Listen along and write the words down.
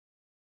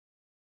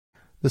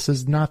This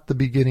is not the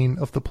beginning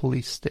of the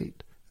police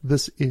state.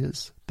 This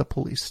is the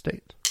police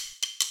state.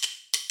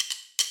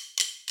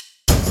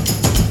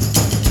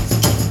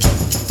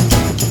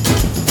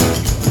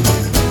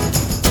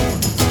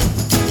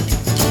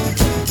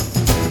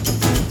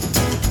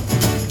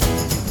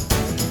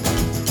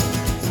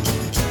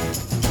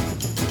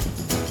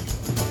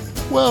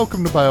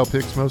 Welcome to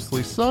Biopics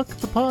Mostly Suck,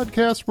 the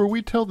podcast where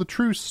we tell the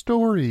true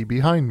story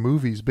behind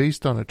movies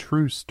based on a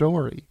true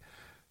story.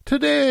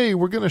 Today,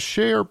 we're going to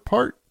share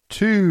part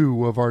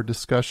 2 of our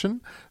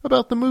discussion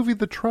about the movie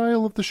The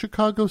Trial of the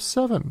Chicago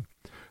 7,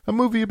 a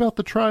movie about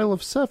the trial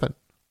of 7,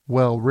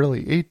 well,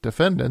 really 8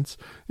 defendants,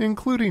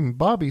 including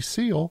Bobby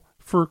Seale,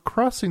 for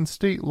crossing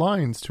state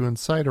lines to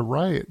incite a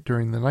riot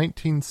during the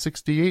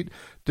 1968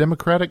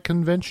 Democratic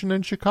Convention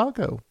in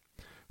Chicago.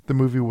 The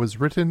movie was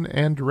written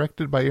and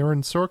directed by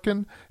Aaron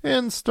Sorkin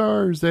and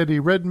stars Eddie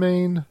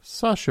Redmayne,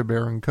 Sacha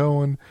Baron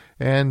Cohen,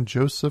 and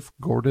Joseph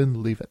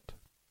Gordon-Levitt.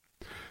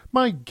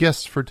 My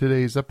guests for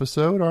today's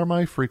episode are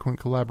my frequent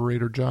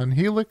collaborator John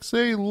Helix,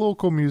 a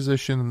local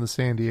musician in the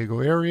San Diego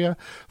area.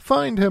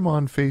 Find him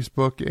on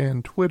Facebook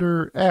and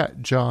Twitter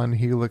at John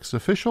Helix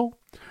Official.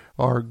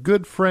 Our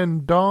good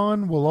friend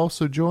Dawn will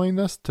also join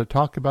us to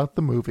talk about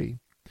the movie.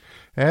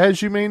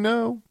 As you may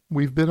know,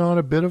 we've been on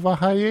a bit of a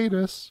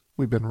hiatus.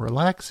 We've been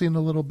relaxing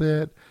a little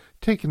bit,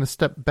 taking a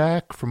step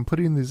back from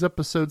putting these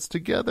episodes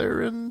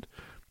together and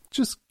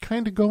just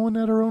kind of going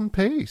at our own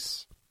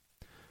pace.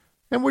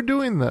 And we're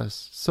doing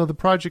this so the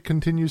project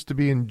continues to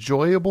be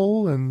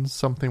enjoyable and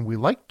something we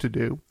like to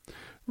do,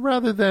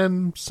 rather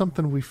than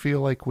something we feel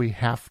like we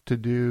have to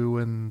do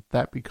and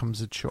that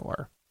becomes a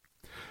chore.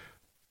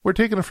 We're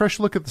taking a fresh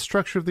look at the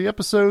structure of the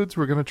episodes.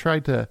 We're going to try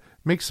to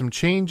make some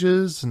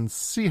changes and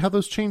see how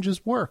those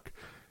changes work.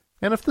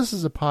 And if this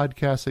is a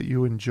podcast that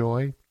you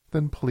enjoy,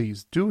 then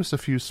please do us a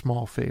few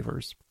small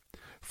favors.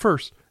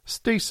 First,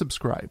 stay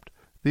subscribed.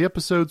 The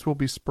episodes will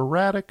be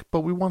sporadic,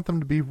 but we want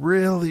them to be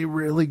really,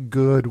 really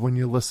good when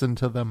you listen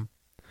to them.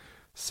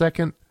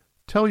 Second,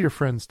 tell your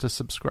friends to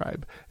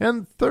subscribe.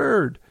 And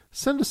third,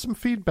 send us some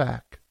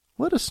feedback.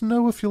 Let us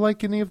know if you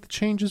like any of the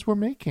changes we're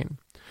making.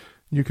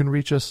 You can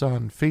reach us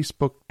on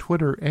Facebook,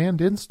 Twitter, and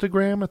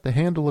Instagram at the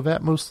handle of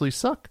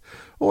 @MostlySuck,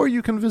 or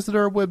you can visit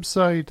our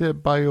website at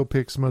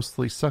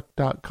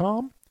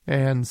biopicsmostlysuck.com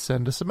and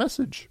send us a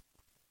message.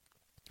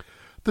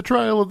 The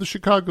Trial of the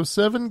Chicago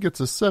 7 gets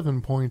a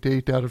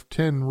 7.8 out of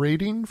 10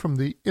 rating from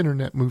the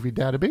Internet Movie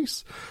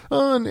Database,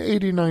 an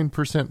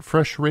 89%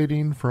 fresh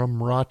rating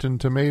from Rotten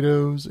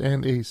Tomatoes,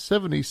 and a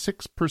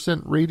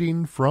 76%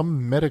 rating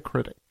from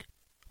Metacritic.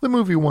 The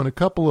movie won a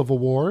couple of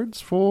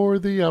awards for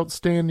the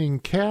Outstanding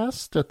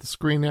Cast at the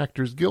Screen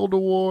Actors Guild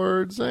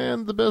Awards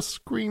and the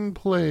Best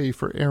Screenplay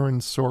for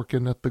Aaron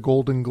Sorkin at the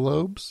Golden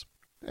Globes.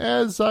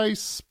 As I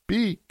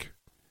speak,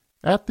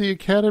 at the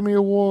Academy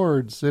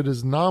Awards, it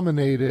is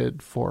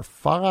nominated for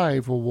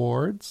 5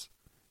 awards,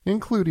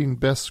 including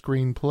Best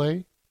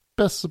Screenplay,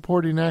 Best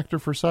Supporting Actor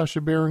for Sacha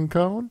Baron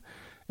Cohen,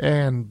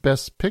 and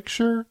Best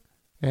Picture,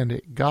 and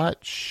it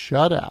got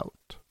shut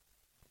out.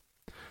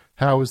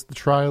 How is The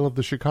Trial of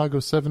the Chicago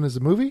 7 as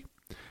a movie?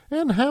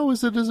 And how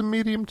is it as a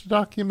medium to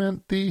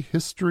document the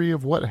history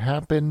of what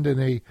happened in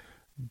a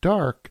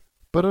dark,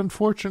 but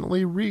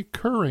unfortunately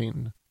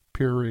recurring,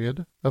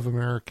 period of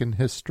American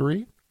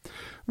history?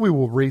 We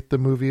will rate the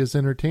movie as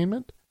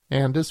entertainment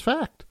and as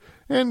fact,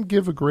 and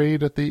give a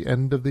grade at the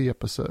end of the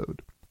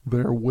episode.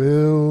 There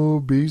will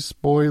be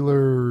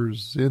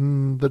spoilers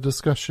in the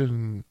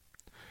discussion,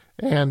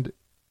 and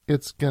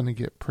it's going to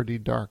get pretty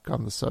dark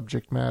on the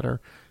subject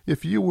matter.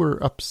 If you were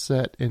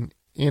upset in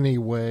any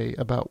way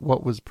about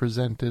what was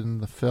presented in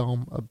the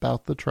film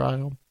about the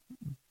trial,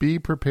 be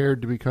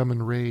prepared to become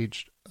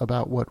enraged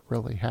about what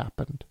really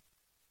happened.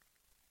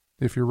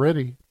 If you're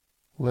ready,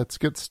 let's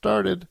get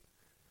started.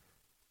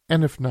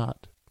 And if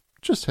not,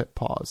 just hit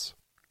pause.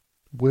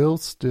 We'll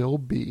still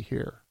be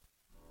here.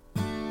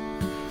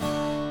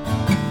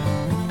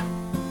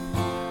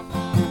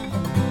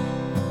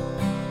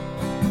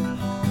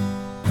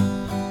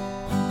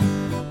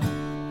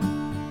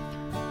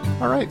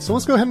 Alright, so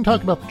let's go ahead and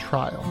talk about the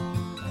trial.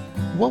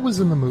 What was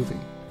in the movie?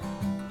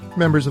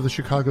 Members of the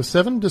Chicago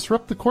 7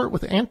 disrupt the court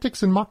with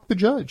antics and mock the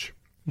judge.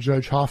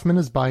 Judge Hoffman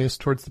is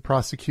biased towards the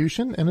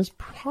prosecution and is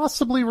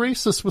possibly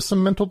racist with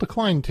some mental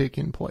decline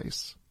taking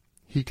place.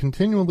 He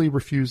continually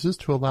refuses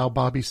to allow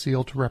Bobby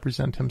Seale to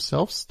represent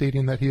himself,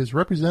 stating that he is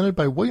represented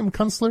by William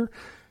Kunstler.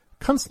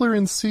 Kunstler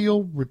and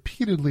Seale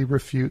repeatedly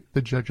refute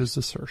the judge's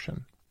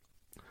assertion.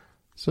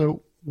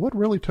 So, what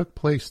really took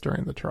place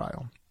during the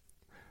trial?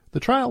 The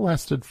trial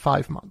lasted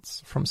 5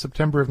 months, from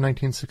September of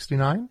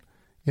 1969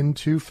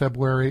 into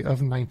February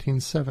of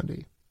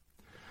 1970.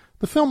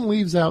 The film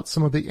leaves out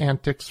some of the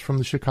antics from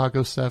the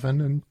Chicago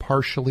 7 and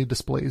partially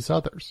displays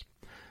others.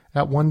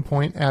 At one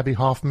point, Abby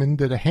Hoffman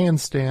did a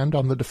handstand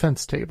on the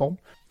defense table.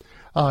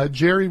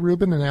 Jerry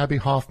Rubin and Abby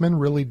Hoffman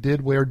really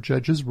did wear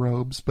judges'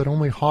 robes, but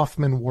only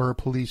Hoffman wore a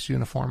police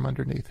uniform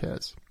underneath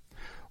his.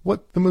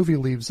 What the movie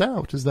leaves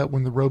out is that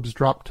when the robes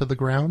dropped to the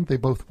ground, they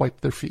both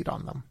wiped their feet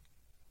on them.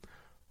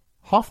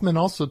 Hoffman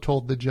also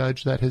told the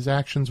judge that his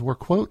actions were,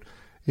 quote,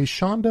 a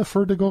schande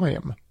für de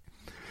goyim.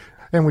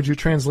 And would you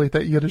translate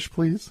that Yiddish,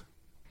 please?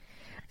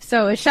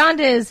 So a schande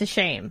is a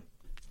shame,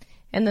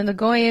 and then the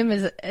goyim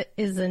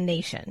is a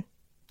nation.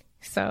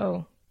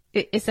 So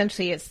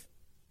essentially, it's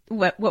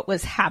what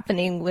was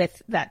happening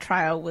with that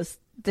trial was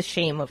the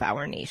shame of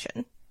our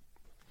nation.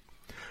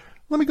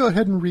 Let me go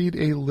ahead and read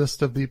a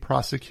list of the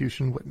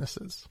prosecution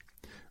witnesses.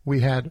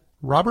 We had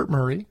Robert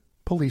Murray,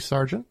 police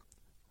sergeant,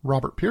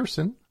 Robert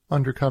Pearson,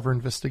 undercover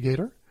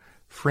investigator,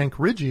 Frank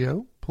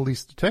Riggio,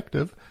 police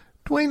detective,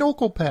 Dwayne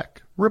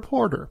Okelpeck,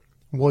 reporter,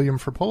 William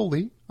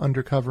Frapoli,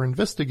 undercover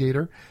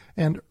investigator,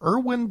 and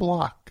Erwin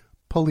Block,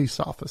 police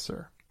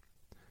officer.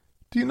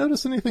 Do you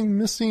notice anything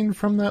missing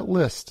from that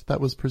list that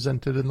was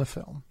presented in the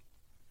film?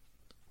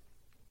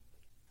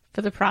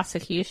 For the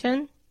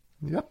prosecution?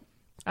 Yep.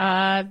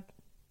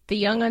 The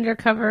young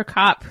undercover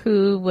cop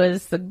who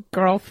was the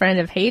girlfriend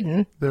of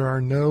Hayden. There are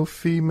no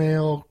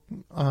female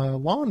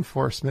law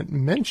enforcement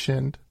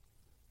mentioned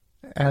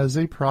as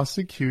a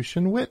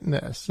prosecution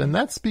witness, and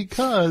that's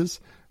because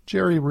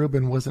Jerry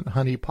Rubin wasn't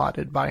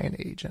honeypotted by an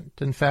agent.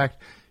 In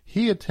fact,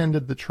 he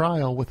attended the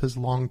trial with his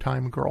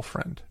longtime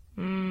girlfriend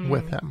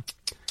with him.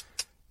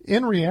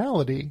 In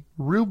reality,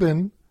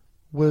 Rubin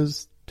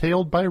was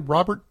tailed by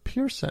Robert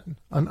Pearson,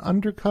 an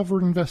undercover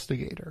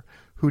investigator,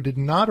 who did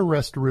not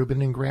arrest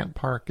Rubin in Grant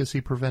Park as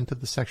he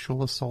prevented the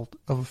sexual assault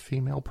of a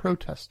female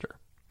protester.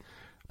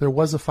 There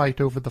was a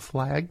fight over the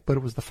flag, but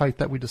it was the fight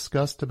that we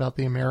discussed about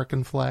the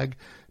American flag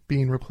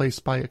being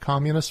replaced by a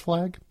communist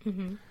flag.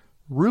 Mm-hmm.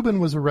 Rubin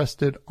was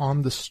arrested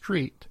on the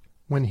street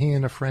when he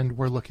and a friend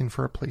were looking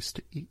for a place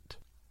to eat.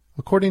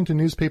 According to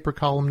newspaper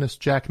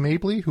columnist Jack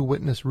Mabley, who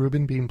witnessed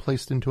Rubin being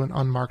placed into an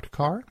unmarked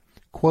car,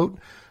 quote,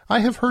 I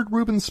have heard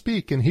Rubin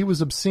speak, and he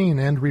was obscene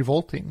and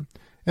revolting.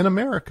 In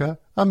America,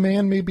 a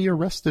man may be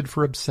arrested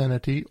for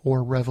obscenity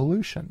or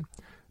revolution,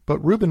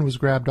 but Rubin was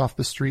grabbed off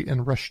the street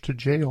and rushed to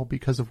jail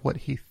because of what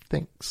he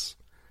thinks.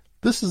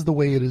 This is the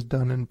way it is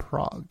done in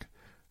Prague.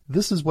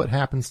 This is what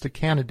happens to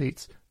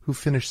candidates who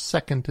finish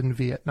second in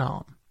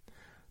Vietnam.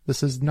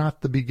 This is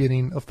not the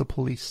beginning of the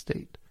police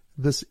state.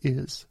 This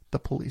is the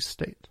police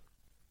state.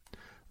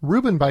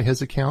 Rubin, by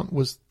his account,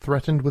 was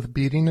threatened with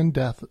beating and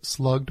death,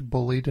 slugged,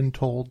 bullied, and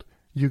told,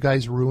 you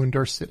guys ruined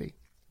our city.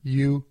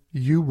 You,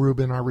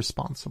 Rubin, are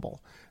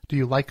responsible. Do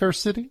you like our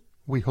city?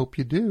 We hope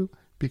you do,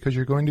 because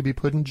you're going to be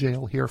put in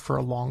jail here for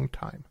a long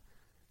time.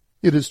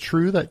 It is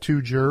true that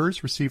 2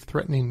 jurors received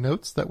threatening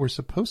notes that were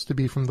supposed to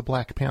be from the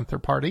Black Panther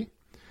Party.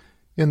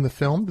 In the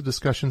film, the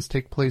discussions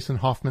take place in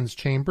Hoffman's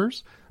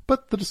chambers,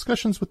 but the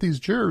discussions with these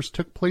jurors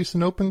took place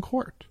in open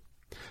court.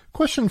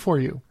 Question for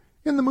you.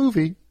 In the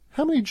movie,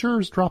 how many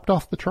jurors dropped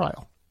off the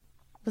trial?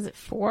 Was it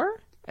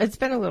 4? It's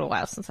been a little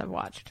while since I've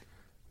watched.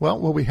 Well,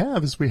 what we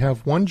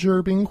have 1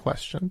 juror being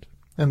questioned,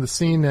 and the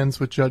scene ends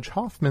with Judge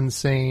Hoffman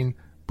saying,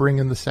 bring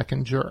in the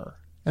second juror.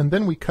 And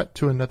then we cut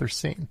to another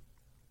scene.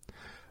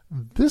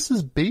 This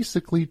is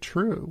basically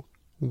true.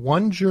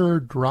 1 juror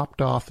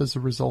dropped off as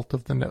a result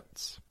of the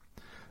notes.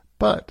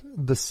 But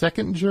the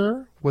second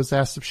juror was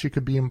asked if she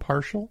could be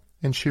impartial,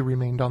 and she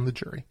remained on the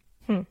jury.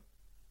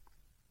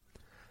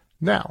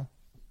 Now,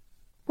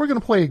 we're going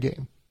to play a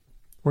game.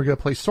 We're going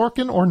to play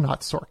Sorkin or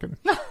not Sorkin.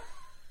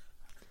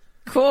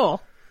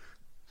 Cool.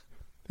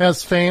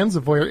 As fans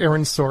of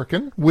Aaron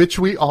Sorkin, which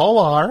we all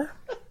are,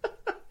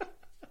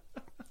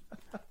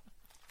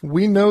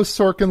 we know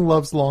Sorkin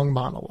loves long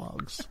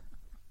monologues.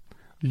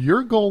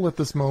 Your goal at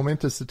this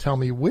moment is to tell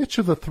me which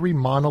of the 3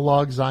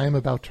 monologues I am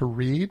about to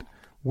read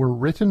were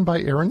written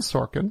by Aaron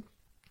Sorkin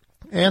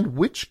and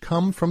which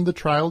come from the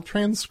trial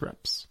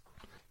transcripts.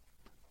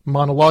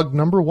 Monologue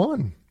number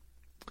 1.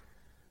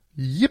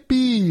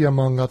 Yippee,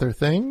 among other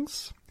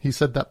things. He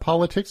said that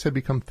politics had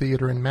become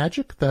theater and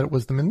magic, that it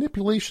was the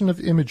manipulation of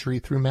imagery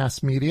through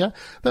mass media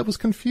that was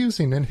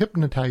confusing and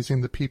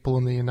hypnotizing the people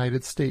in the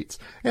United States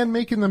and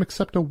making them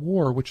accept a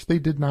war which they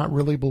did not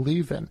really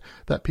believe in,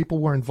 that people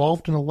were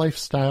involved in a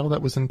lifestyle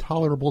that was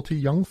intolerable to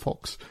young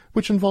folks,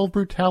 which involved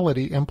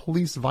brutality and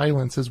police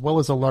violence as well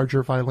as a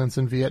larger violence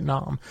in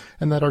Vietnam,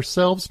 and that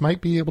ourselves might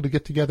be able to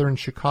get together in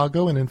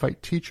Chicago and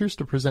invite teachers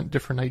to present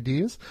different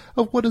ideas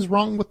of what is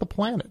wrong with the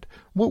planet,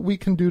 what we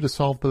can do to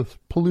solve the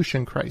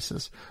pollution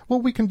crisis,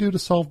 what we can do to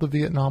solve the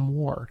Vietnam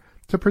War,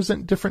 to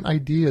present different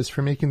ideas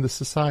for making the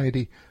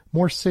society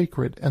more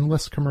sacred and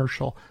less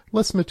commercial,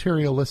 less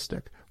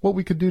materialistic, what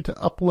we could do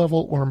to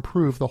up-level or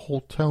improve the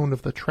whole tone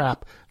of the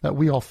trap that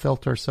we all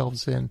felt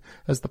ourselves in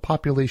as the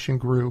population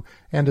grew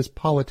and as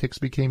politics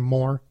became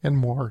more and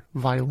more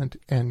violent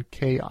and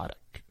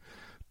chaotic.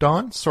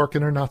 Dawn,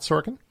 Sorkin or not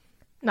Sorkin?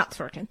 Not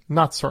Sorkin.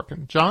 Not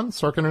Sorkin. John,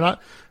 Sorkin or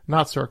not?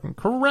 Not Sorkin.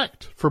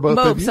 Correct for both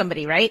Moab of you.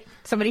 Somebody, right?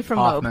 Somebody from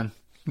Hoffman. Moab.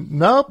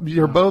 Nope,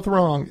 you're both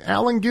wrong.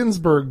 Allen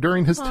Ginsberg,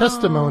 during his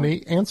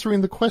testimony,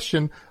 answering the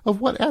question of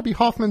what Abby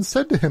Hoffman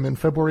said to him in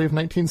February of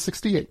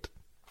 1968.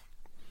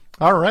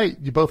 All right,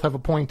 you both have a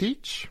point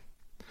each.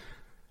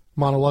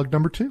 Monologue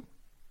number 2.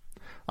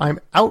 I'm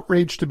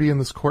outraged to be in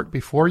this court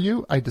before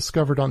you. I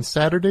discovered on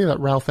Saturday that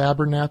Ralph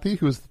Abernathy,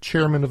 who is the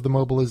chairman of the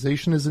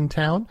mobilization, is in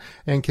town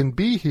and can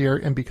be here,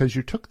 and because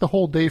you took the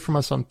whole day from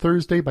us on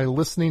Thursday by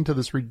listening to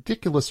this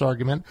ridiculous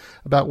argument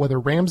about whether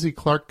Ramsey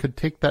Clark could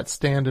take that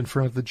stand in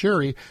front of the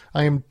jury,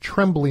 I am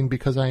trembling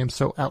because I am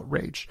so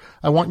outraged.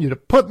 I want you to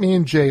put me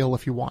in jail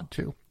if you want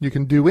to. You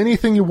can do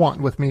anything you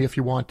want with me if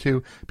you want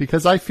to,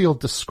 because I feel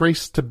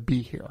disgraced to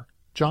be here.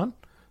 John?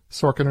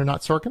 Sorkin or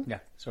not Sorkin? Yeah,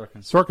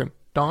 Sorkin. Sorkin.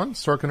 Don?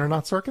 Sorkin or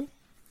not Sorkin?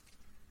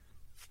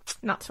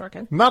 Not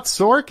Sorkin. Not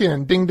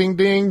Sorkin. Ding, ding,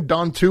 ding.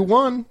 Don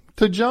 2-1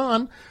 to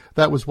John.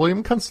 That was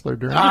William Kunstler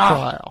during the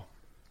trial.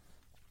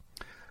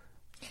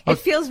 It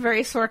feels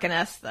very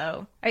Sorkin-esque,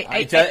 though.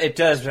 It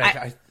does.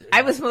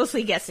 I was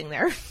mostly guessing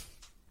there.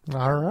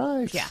 All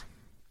right. Yeah.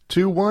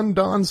 2-1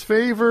 Don's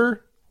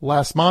favor.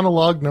 Last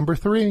monologue, number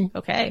 3.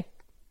 Okay.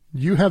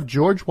 You have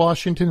George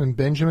Washington and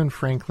Benjamin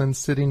Franklin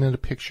sitting in a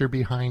picture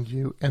behind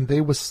you, and they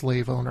were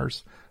slave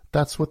owners.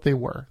 That's what they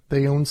were.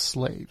 They owned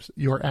slaves.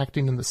 You're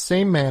acting in the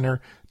same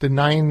manner,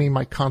 denying me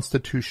my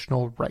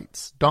constitutional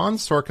rights. Don,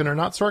 Sorkin or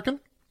not Sorkin?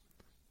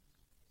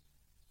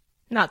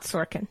 Not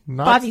Sorkin.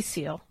 Not- Bobby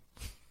Seale.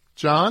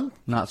 John?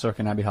 Not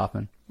Sorkin, Abby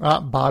Hoffman.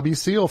 Bobby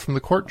Seale from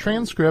the court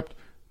transcript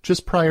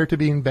just prior to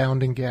being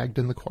bound and gagged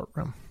in the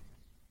courtroom.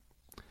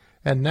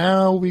 And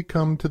now we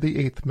come to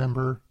the 8th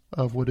member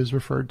of what is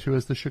referred to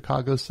as the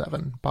Chicago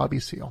 7,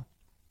 Bobby Seale.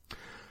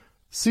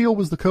 Seale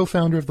was the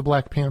co-founder of the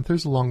Black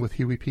Panthers along with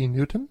Huey P.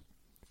 Newton.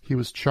 He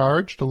was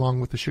charged, along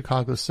with the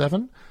Chicago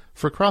 7,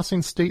 for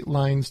crossing state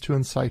lines to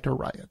incite a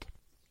riot.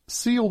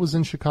 Seale was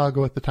in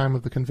Chicago at the time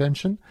of the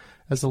convention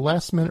as a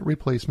last-minute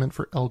replacement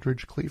for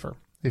Eldridge Cleaver,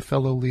 a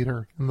fellow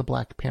leader in the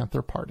Black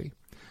Panther Party.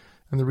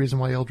 And the reason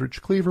why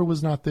Eldridge Cleaver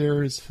was not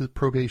there is his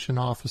probation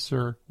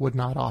officer would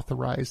not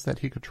authorize that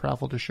he could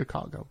travel to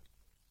Chicago.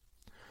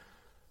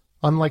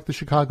 Unlike the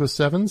Chicago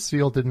 7,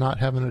 Seale did not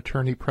have an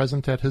attorney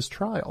present at his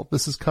trial.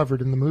 This is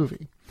covered in the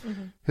movie.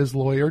 Mm-hmm. His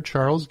lawyer,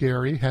 Charles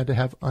Gary, had to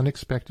have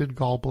unexpected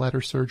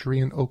gallbladder surgery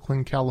in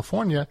Oakland,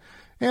 California,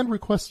 and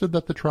requested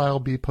that the trial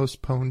be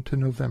postponed to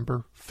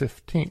November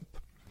 15th.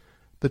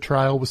 The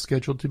trial was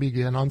scheduled to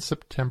begin on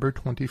September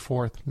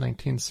 24th,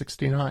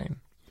 1969.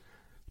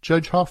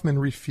 Judge Hoffman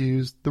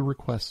refused the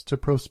request to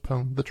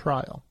postpone the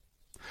trial.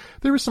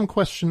 There is some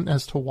question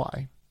as to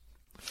why.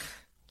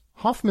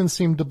 Hoffman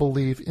seemed to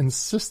believe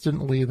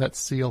insistently that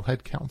Seale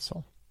had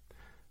counsel.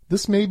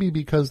 This may be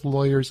because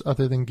lawyers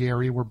other than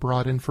Gary were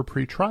brought in for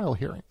pre-trial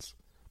hearings,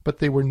 but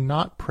they were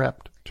not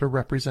prepped to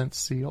represent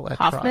Seale at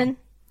Hoffman? trial.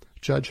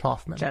 Judge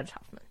Hoffman. Judge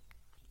Hoffman.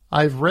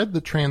 I've read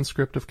the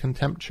transcript of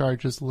contempt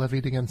charges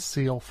levied against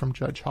Seale from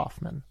Judge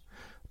Hoffman.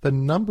 The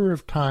number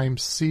of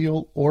times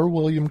Seale or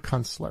William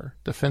Kunstler,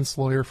 defense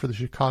lawyer for the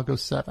Chicago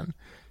 7,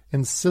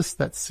 insists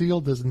that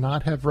Seale does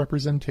not have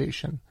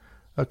representation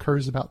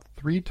occurs about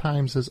 3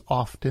 times as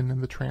often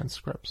in the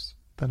transcripts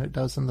than it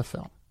does in the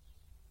film.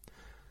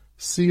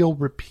 Seale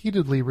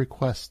repeatedly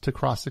requests to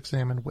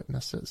cross-examine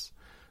witnesses,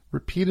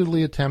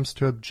 repeatedly attempts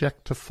to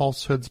object to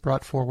falsehoods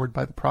brought forward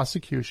by the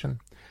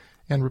prosecution,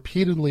 and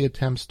repeatedly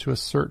attempts to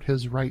assert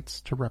his rights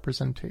to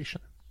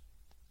representation.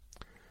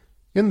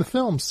 In the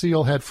film,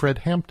 Seale had Fred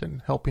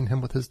Hampton helping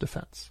him with his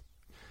defense.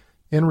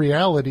 In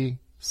reality,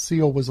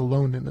 Seale was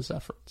alone in his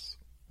efforts,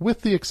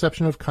 with the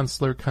exception of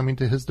Kunstler coming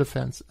to his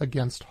defense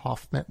against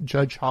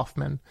Judge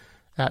Hoffman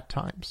at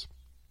times.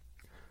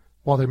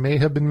 While there may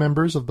have been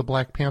members of the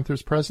Black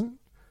Panthers present,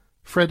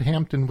 Fred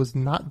Hampton was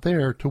not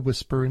there to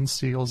whisper in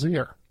Seale's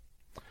ear.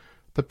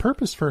 The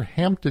purpose for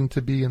Hampton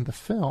to be in the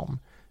film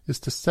is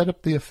to set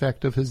up the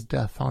effect of his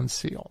death on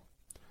Seale,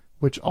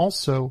 which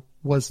also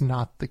was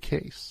not the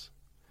case.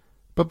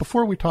 But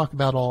before we talk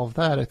about all of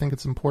that, I think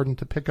it's important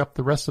to pick up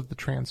the rest of the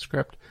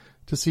transcript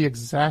to see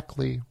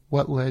exactly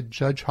what led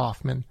Judge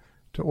Hoffman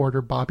to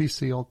order Bobby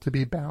Seale to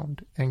be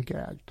bound and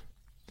gagged.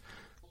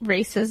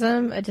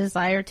 Racism, a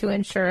desire to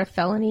ensure a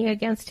felony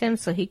against him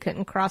so he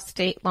couldn't cross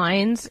state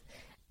lines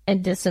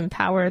and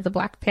disempower the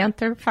Black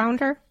Panther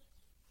founder?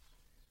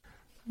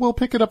 We'll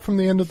pick it up from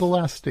the end of the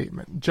last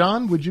statement.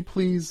 John, would you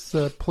please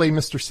play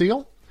Mr.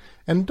 Seale?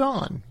 And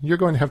Don, you're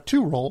going to have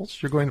 2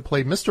 roles. You're going to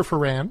play Mr.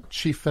 Ferran,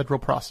 Chief Federal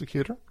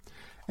Prosecutor,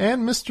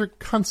 and Mr.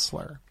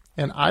 Kunstler.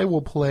 And I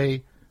will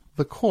play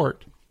the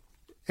court,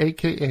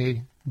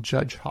 a.k.a.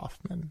 Judge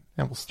Hoffman.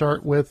 And we'll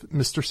start with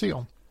Mr.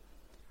 Seale.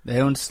 They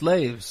owned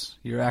slaves.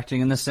 You're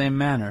acting in the same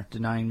manner,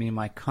 denying me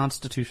my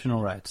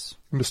constitutional rights.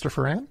 Mr.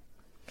 Ferran?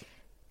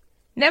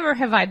 Never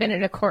have I been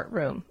in a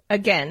courtroom,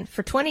 again,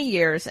 for 20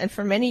 years and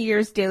for many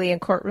years daily in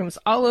courtrooms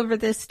all over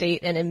this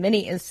state and in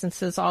many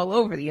instances all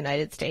over the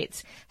United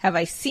States, have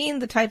I seen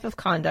the type of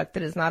conduct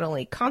that is not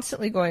only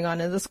constantly going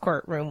on in this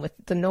courtroom with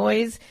the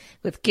noise,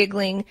 with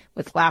giggling,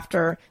 with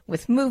laughter,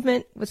 with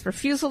movement, with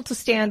refusal to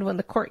stand when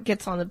the court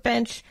gets on the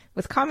bench,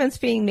 with comments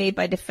being made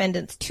by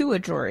defendants to a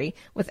jury,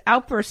 with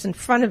outbursts in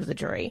front of the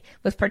jury,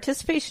 with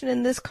participation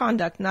in this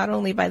conduct not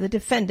only by the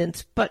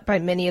defendants but by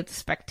many of the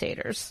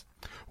spectators.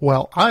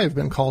 Well, I have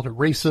been called a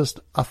racist,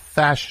 a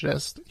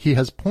fascist. He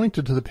has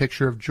pointed to the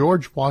picture of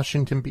George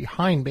Washington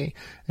behind me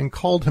and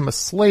called him a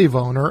slave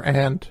owner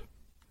and...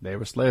 They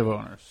were slave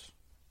owners.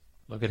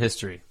 Look at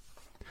history.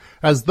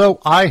 As though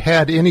I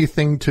had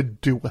anything to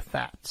do with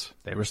that.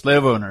 They were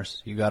slave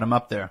owners. You got him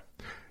up there.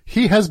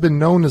 He has been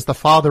known as the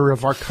father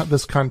of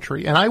this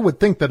country, and I would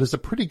think that is a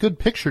pretty good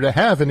picture to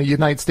have in a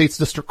United States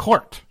District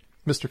Court.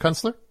 Mr.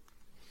 Kunstler?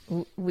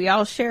 We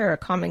all share a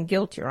common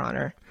guilt, Your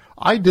Honor.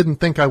 I didn't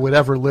think I would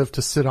ever live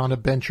to sit on a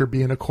bench or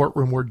be in a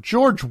courtroom where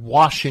George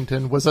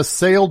Washington was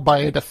assailed by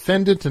a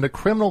defendant in a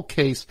criminal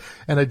case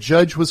and a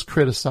judge was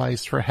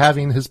criticized for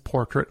having his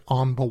portrait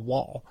on the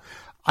wall.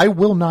 I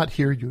will not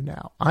hear you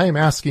now. I am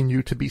asking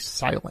you to be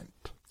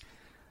silent.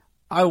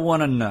 I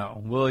want to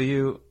know, will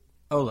you...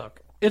 Oh,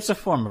 look, it's a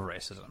form of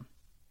racism.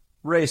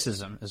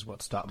 Racism is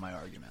what stopped my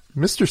argument.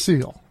 Mr.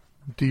 Seal,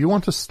 do you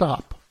want to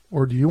stop,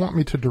 or do you want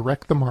me to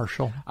direct the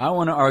marshal? I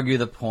want to argue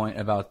the point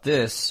about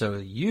this so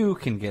you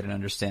can get an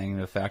understanding of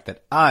the fact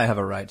that I have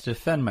a right to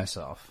defend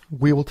myself.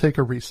 We will take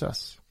a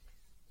recess.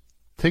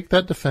 Take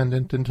that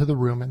defendant into the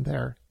room in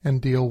there and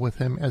deal with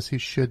him as he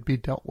should be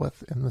dealt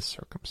with in this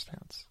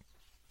circumstance.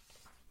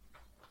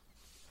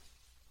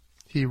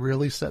 He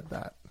really said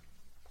that.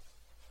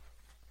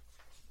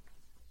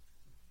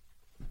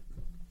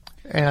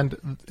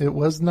 And it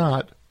was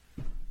not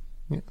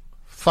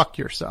fuck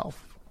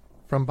yourself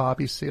from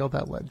Bobby Seale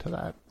that led to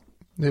that.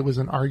 It was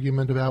an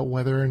argument about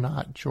whether or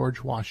not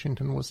George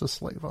Washington was a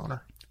slave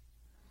owner.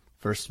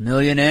 First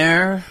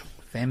millionaire,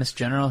 famous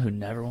general who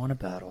never won a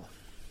battle.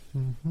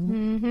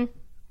 Mm-hmm. Mm-hmm.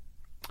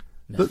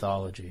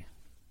 Mythology.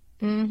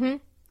 Mm-hmm.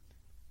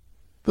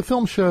 The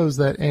film shows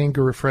that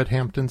anger of Fred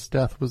Hampton's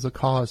death was the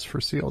cause for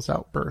Seale's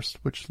outburst,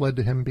 which led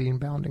to him being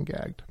bound and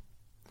gagged.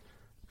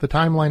 The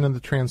timeline in the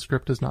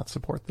transcript does not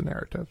support the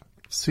narrative.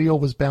 Seale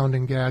was bound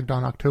and gagged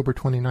on October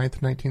 29,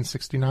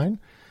 1969,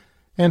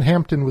 and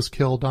Hampton was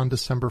killed on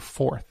December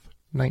 4th,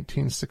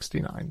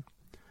 1969.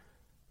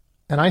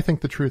 And I think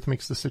the truth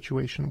makes the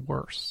situation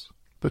worse.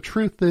 The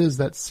truth is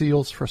that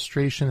Seale's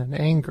frustration and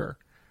anger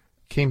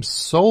came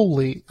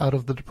solely out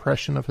of the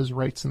depression of his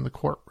rights in the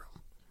courtroom,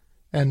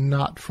 and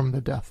not from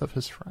the death of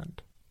his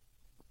friend.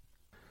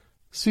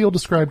 Seale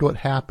described what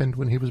happened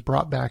when he was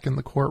brought back in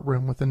the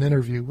courtroom with an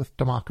interview with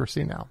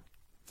Democracy Now!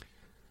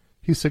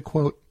 He said,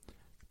 quote,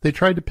 "They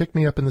tried to pick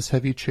me up in this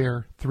heavy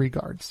chair, 3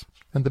 guards,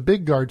 and the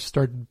big guard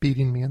started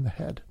beating me in the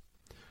head.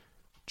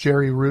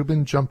 Jerry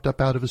Rubin jumped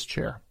up out of his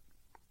chair.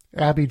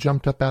 Abby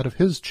jumped up out of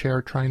his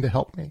chair trying to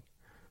help me.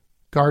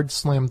 Guards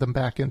slammed them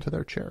back into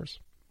their chairs.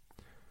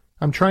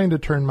 I'm trying to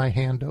turn my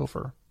hand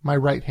over, my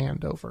right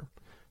hand over,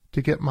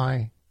 to get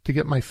my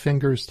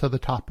fingers to the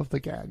top of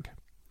the gag.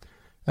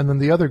 And then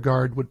the other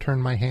guard would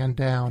turn my hand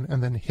down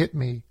and then hit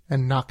me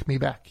and knock me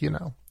back,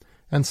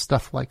 and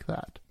stuff like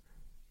that.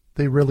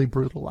 They really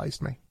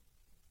brutalized me."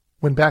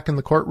 When back in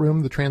the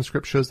courtroom, the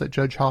transcript shows that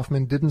Judge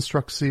Hoffman did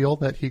instruct Seale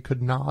that he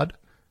could nod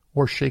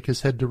or shake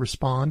his head to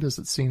respond, as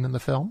it's seen in the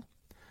film.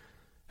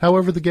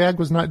 However, the gag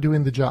was not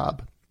doing the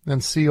job,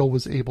 and Seale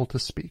was able to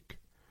speak.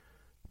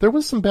 There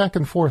was some back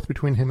and forth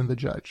between him and the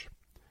judge,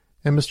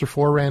 and Mr.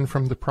 Foran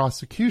from the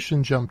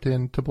prosecution jumped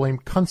in to blame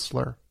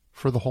Kunstler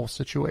for the whole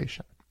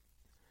situation.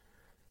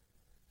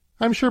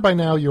 I'm sure by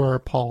now you are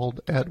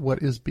appalled at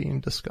what is being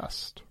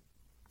discussed.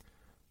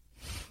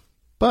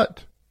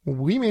 But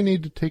we may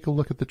need to take a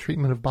look at the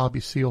treatment of Bobby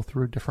Seale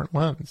through a different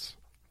lens.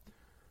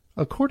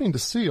 According to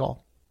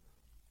Seale,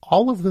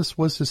 all of this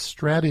was his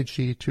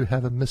strategy to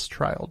have a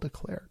mistrial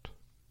declared.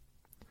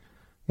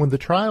 When the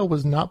trial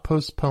was not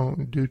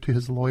postponed due to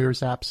his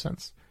lawyer's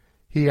absence,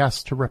 he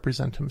asked to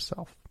represent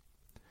himself.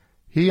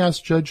 He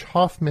asked Judge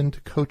Hoffman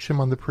to coach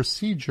him on the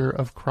procedure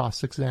of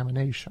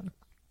cross-examination.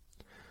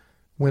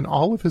 When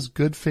all of his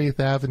good faith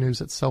avenues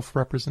at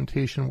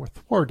self-representation were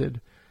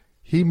thwarted,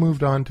 he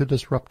moved on to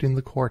disrupting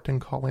the court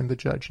and calling the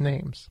judge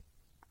names.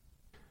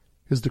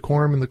 His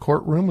decorum in the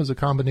courtroom was a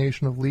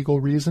combination of legal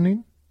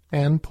reasoning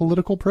and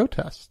political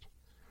protest.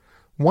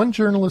 One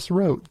journalist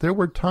wrote, "There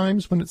were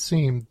times when it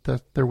seemed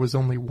that there was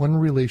only one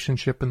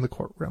relationship in the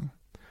courtroom,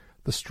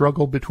 the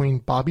struggle between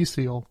Bobby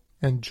Seale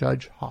and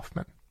Judge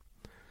Hoffman."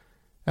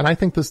 And I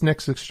think this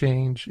next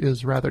exchange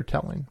is rather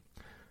telling.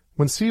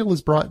 When Seale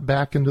is brought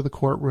back into the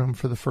courtroom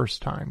for the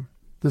first time,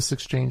 this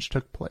exchange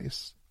took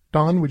place.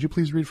 Don, would you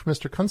please read for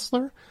Mr.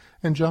 Kunstler?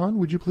 And John,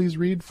 would you please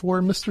read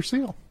for Mr.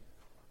 Seale?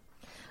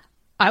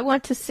 I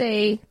want to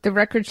say the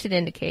record should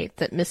indicate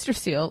that Mr.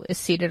 Seale is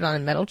seated on a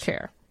metal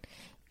chair.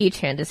 Each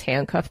hand is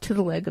handcuffed to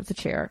the leg of the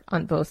chair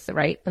on both the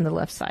right and the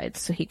left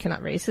sides, so he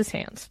cannot raise his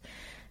hands.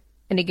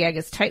 And a gag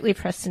is tightly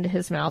pressed into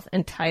his mouth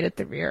and tied at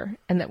the rear,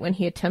 and that when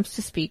he attempts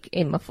to speak,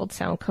 a muffled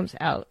sound comes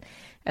out,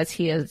 as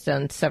he has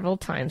done several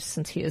times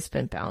since he has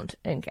been bound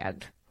and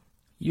gagged.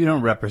 You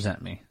don't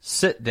represent me.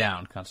 Sit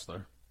down,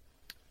 Kunstler.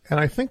 And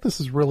I think this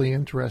is really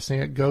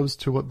interesting. It goes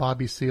to what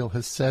Bobby Seale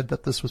has said,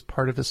 that this was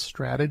part of his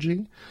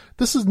strategy.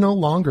 This is no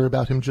longer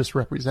about him just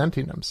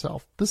representing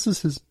himself. This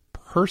is his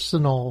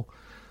personal,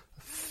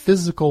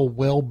 physical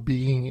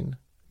well-being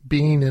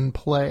being in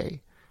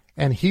play.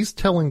 And he's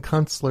telling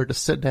Kunstler to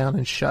sit down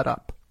and shut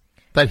up.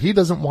 that he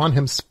doesn't want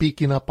him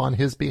speaking up on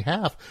his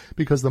behalf,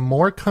 because the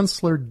more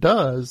Kunstler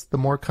does, the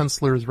more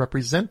Kunstler is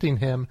representing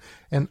him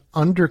and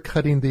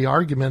undercutting the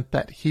argument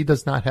that he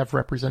does not have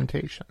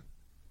representation.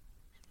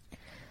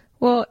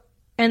 Well,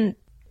 and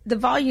the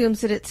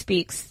volumes that it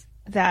speaks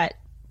that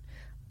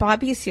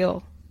Bobby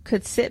Seale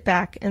could sit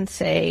back and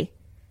say,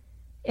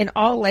 in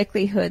all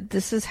likelihood,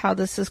 this is how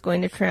this is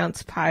going to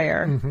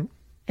transpire,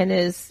 and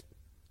is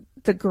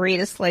the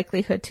greatest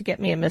likelihood to get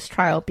me a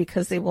mistrial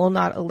because they will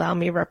not allow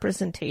me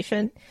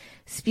representation,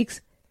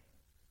 speaks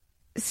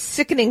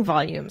sickening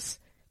volumes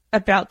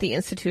about the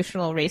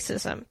institutional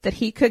racism, that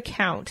he could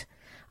count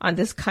on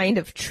this kind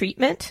of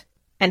treatment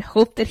and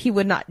hope that he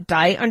would not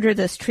die under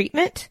this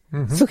treatment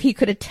so he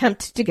could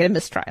attempt to get a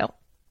mistrial.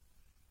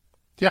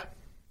 Yeah.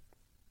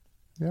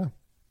 Yeah.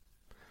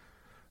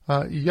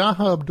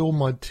 Yahya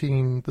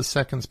Abdul-Mateen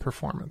II's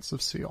performance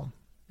of Seale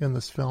in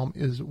this film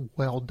is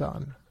well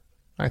done.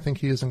 I think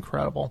he is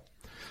incredible.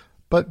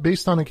 But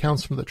based on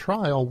accounts from the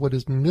trial, what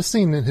is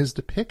missing in his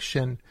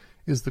depiction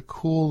is the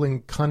cool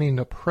and cunning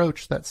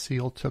approach that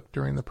Seale took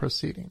during the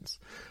proceedings.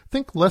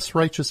 Think less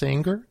righteous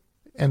anger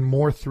and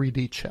more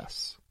 3D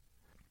chess.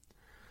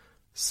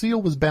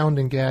 Seale was bound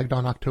and gagged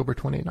on October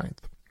 29th.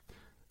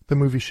 The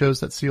movie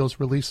shows that Seale's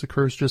release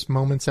occurs just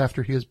moments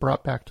after he is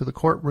brought back to the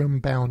courtroom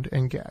bound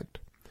and gagged.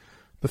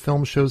 The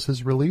film shows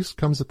his release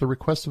comes at the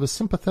request of a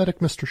sympathetic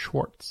Mr.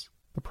 Schwartz,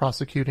 the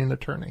prosecuting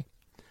attorney.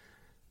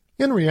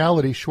 In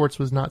reality, Schwartz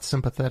was not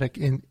sympathetic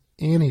in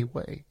any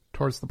way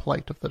towards the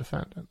plight of the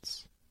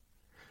defendants.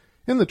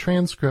 In the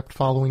transcript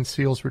following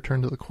Seale's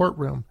return to the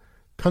courtroom,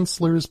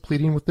 Kunstler is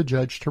pleading with the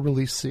judge to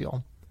release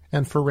Seale,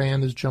 and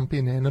Ferran is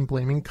jumping in and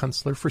blaming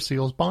Kunstler for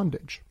Seale's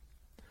bondage.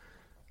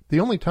 The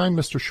only time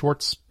Mr.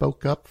 Schwartz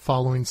spoke up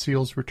following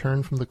Seale's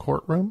return from the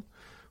courtroom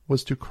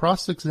was to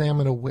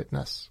cross-examine a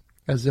witness,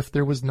 as if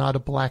there was not a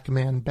black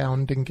man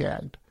bound and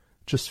gagged,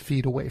 just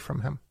feet away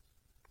from him.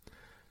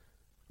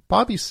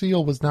 Bobby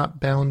Seale was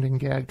not bound and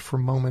gagged for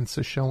moments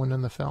as shown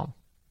in the film.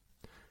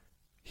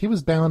 He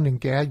was bound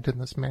and gagged in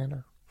this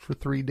manner for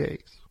 3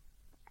 days.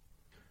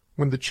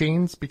 When the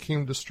chains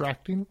became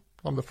distracting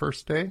on the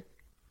first day,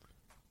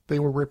 they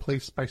were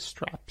replaced by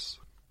straps.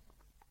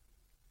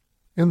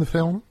 In the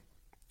film,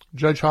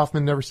 Judge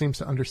Hoffman never seems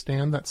to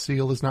understand that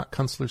Seale is not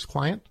Kunstler's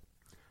client,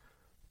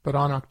 but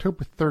on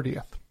October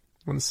 30th,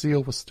 when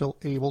Seale was still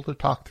able to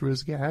talk through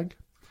his gag,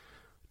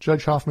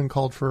 Judge Hoffman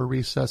called for a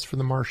recess for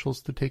the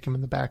marshals to take him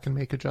in the back and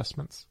make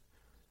adjustments.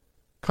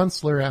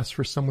 Kunstler asked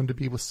for someone to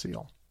be with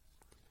Seale.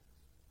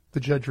 The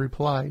judge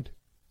replied,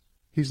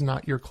 "He's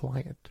not your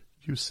client,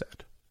 you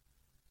said."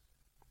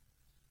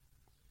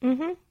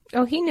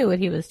 Oh, he knew what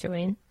he was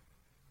doing.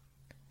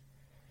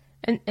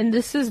 And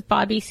this is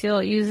Bobby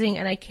Seale using,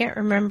 and I can't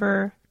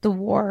remember the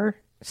war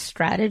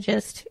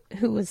strategist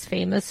who was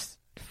famous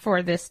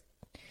for this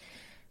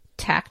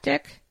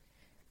tactic,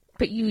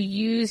 but you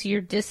use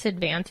your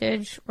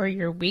disadvantage or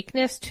your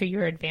weakness to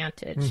your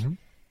advantage.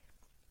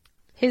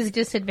 His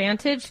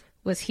disadvantage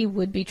was he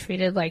would be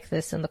treated like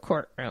this in the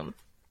courtroom.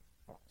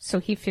 So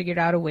he figured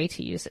out a way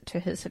to use it to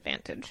his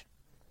advantage.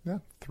 Yeah,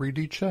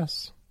 3D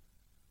chess.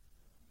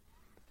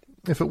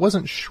 If it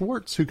wasn't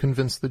Schwartz who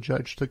convinced the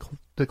judge to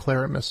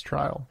declare a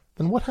mistrial,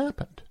 then what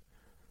happened?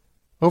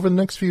 Over the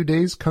next few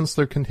days,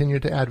 Kunstler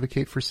continued to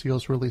advocate for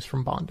Seale's release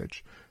from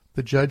bondage.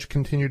 The judge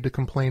continued to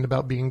complain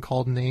about being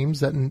called names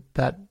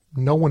that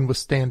no one was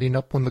standing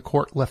up when the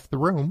court left the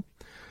room,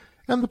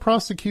 and the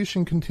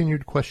prosecution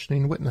continued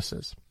questioning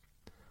witnesses.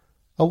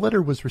 A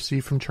letter was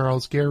received from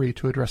Charles Gary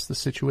to address the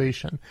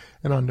situation,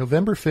 and on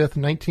November 5th,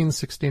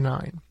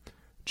 1969,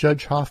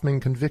 Judge Hoffman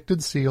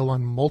convicted Seale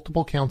on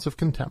multiple counts of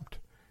contempt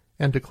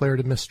and declared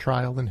a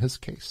mistrial in his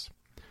case.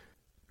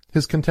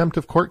 His contempt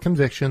of court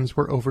convictions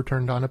were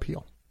overturned on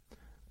appeal.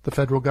 The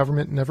federal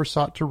government never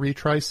sought to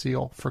retry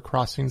Seale for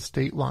crossing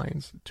state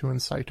lines to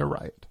incite a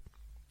riot.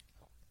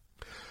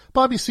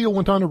 Bobby Seale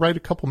went on to write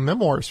a couple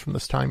memoirs from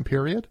this time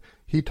period.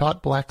 He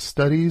taught black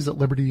studies at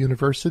Liberty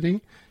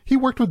University. He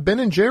worked with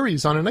Ben &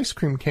 Jerry's on an ice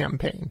cream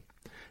campaign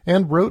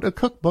and wrote a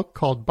cookbook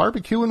called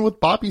Barbecuing with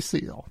Bobby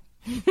Seale.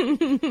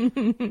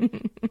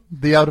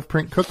 The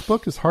out-of-print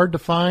cookbook is hard to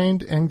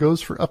find and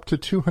goes for up to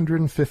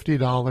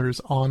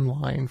 $250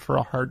 online for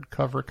a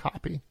hardcover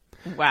copy.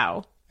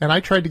 Wow. And I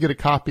tried to get a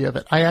copy of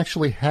it. I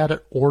actually had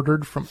it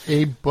ordered from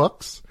Abe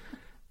Books,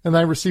 and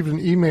I received an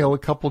email a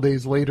couple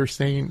days later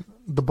saying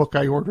the book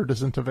I ordered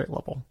isn't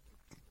available.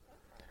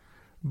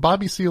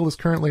 Bobby Seale is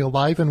currently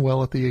alive and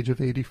well at the age of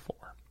 84.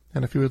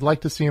 And if you would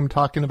like to see him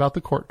talking about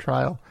the court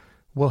trial,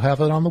 we'll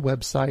have it on the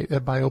website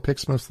at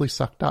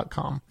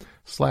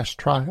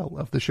biopicsmostlysuck.com/trial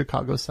of the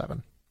Chicago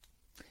 7.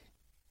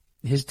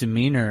 His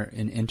demeanor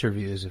in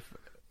interviews,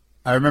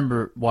 I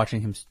remember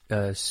watching him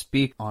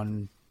speak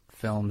on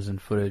films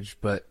and footage,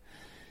 but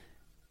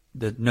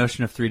the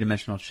notion of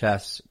three-dimensional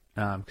chess,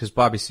 because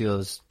Bobby Seale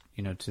is,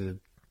 to the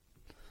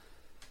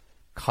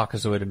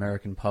Caucasoid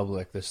American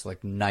public, this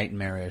like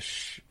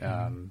nightmarish,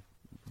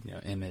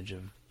 image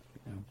of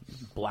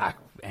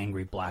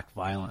angry black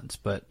violence,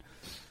 but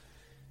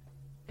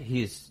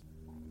he's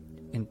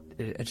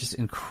just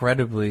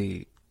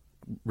incredibly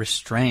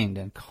restrained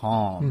and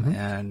calm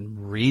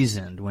and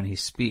reasoned when he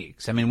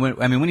speaks. I mean,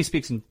 when he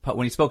speaks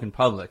when he spoke in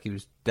public, he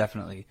was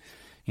definitely,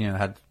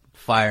 had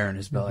fire in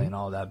his belly and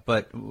all that.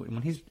 But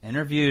when he's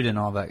interviewed and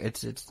all that,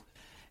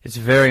 it's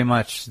very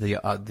much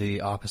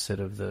the opposite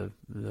of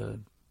the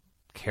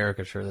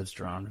caricature that's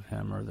drawn of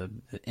him, or the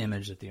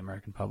image that the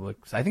American public,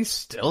 I think,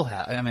 still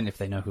have. I mean, if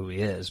they know who he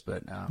is,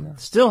 but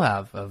still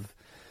have of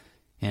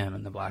him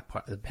and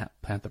the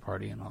Panther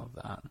Party and all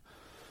of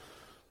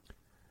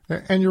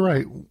that. And you're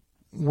right.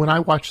 When I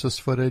watched this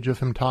footage of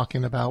him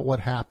talking about what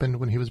happened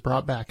when he was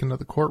brought back into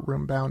the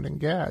courtroom bound and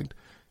gagged,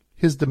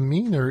 his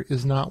demeanor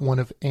is not one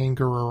of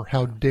anger or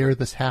how dare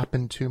this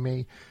happen to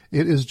me.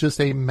 It is just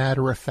a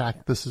matter of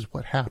fact, this is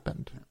what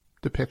happened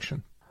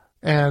depiction.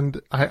 And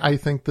I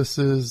think this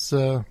is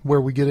where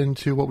we get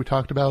into what we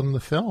talked about in the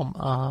film.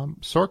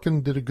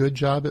 Sorkin did a good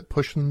job at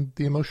pushing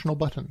the emotional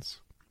buttons,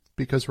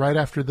 because right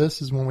after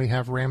this is when we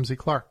have Ramsey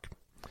Clark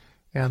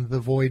and the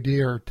voir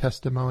dire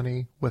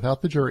testimony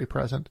without the jury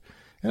present.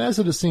 And as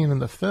it is seen in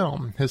the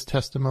film, his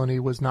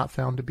testimony was not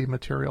found to be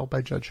material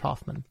by Judge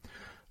Hoffman.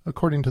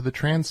 According to the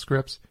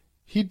transcripts,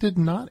 he did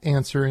not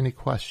answer any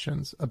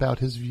questions about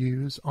his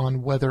views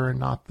on whether or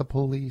not the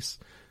police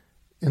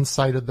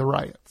incited the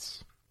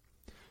riots.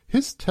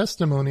 His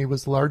testimony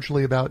was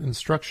largely about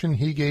instruction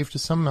he gave to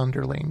some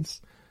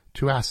underlings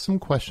to ask some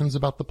questions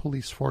about the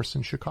police force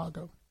in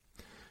Chicago.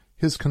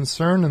 His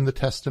concern in the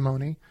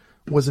testimony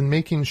was in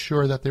making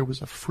sure that there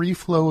was a free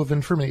flow of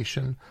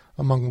information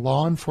among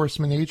law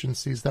enforcement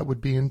agencies that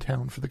would be in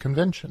town for the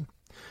convention,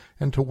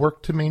 and to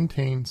work to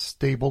maintain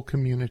stable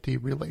community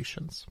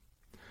relations.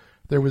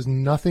 There was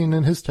nothing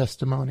in his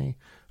testimony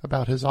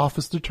about his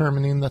office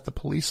determining that the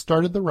police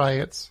started the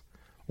riots,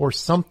 or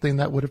something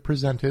that would have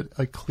presented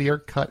a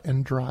clear-cut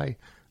and dry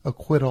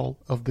acquittal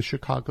of the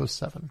Chicago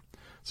Seven.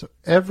 So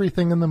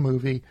everything in the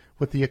movie,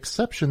 with the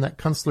exception that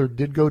Kunstler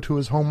did go to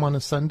his home on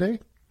a Sunday,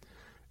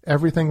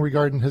 everything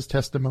regarding his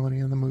testimony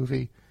in the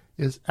movie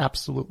is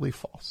absolutely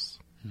false.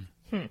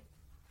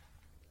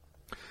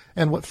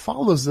 And what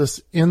follows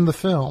this in the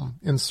film,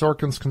 in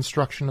Sorkin's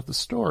construction of the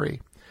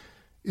story,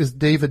 is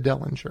David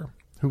Dellinger,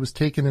 who was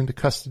taken into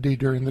custody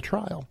during the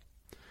trial.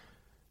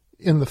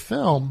 In the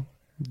film,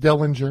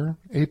 Dellinger,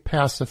 a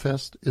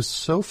pacifist, is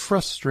so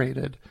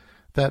frustrated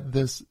that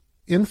this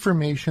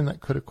information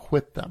that could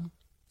acquit them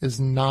is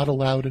not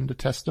allowed into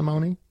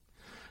testimony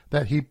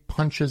that he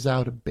punches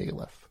out a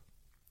bailiff.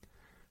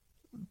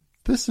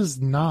 This is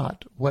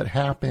not what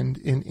happened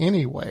in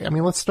any way. I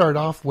mean, let's start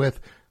off with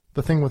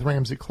the thing with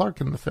Ramsey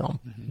Clark in the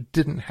film.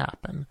 Didn't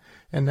happen.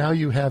 And now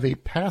you have a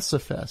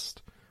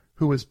pacifist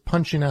who is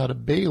punching out a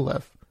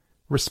bailiff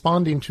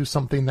responding to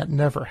something that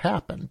never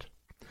happened.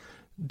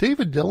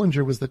 David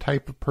Dellinger was the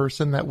type of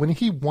person that when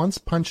he once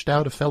punched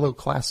out a fellow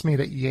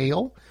classmate at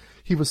Yale,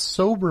 he was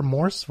so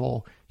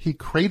remorseful, he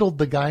cradled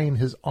the guy in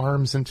his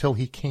arms until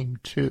he came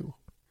to.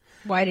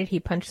 Why did he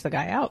punch the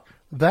guy out?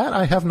 That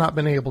I have not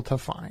been able to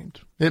find.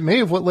 It may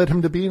have what led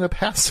him to being a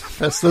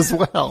pacifist as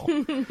well.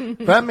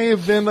 That may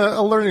have been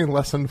a learning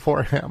lesson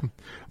for him.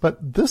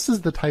 But this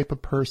is the type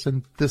of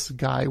person this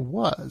guy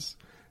was.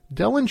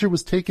 Dellinger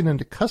was taken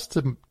into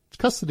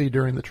custody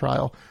during the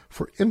trial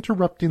for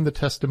interrupting the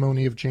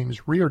testimony of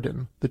James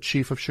Reardon, the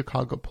chief of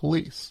Chicago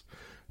police.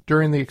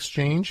 During the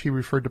exchange, he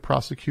referred to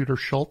Prosecutor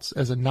Schultz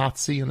as a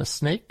Nazi and a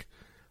snake.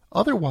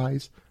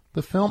 Otherwise,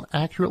 the film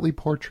accurately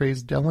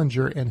portrays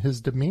Dellinger and his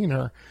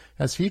demeanor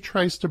as he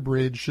tries to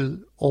bridge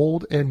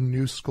old and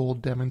new school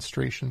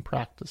demonstration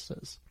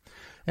practices.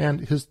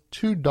 And his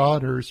two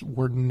daughters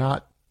were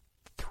not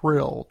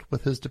thrilled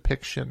with his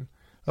depiction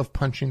of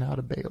punching out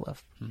a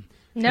bailiff.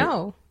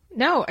 No.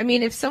 I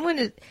mean, if someone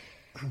is...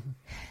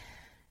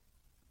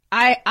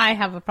 I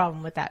have a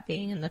problem with that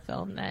being in the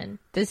film then.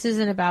 This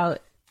isn't about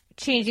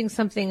changing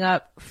something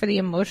up for the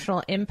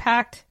emotional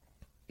impact.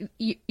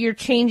 You're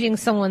changing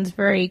someone's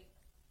very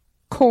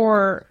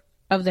core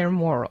of their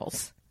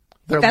morals.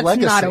 That's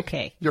legacy. Not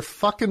okay. You're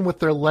fucking with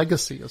their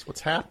legacy is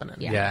what's happening.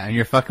 Yeah, and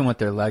you're fucking with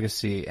their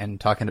legacy and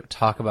talk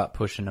about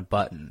pushing a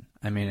button.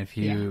 I mean, if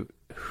you...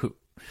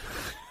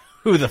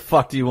 Who the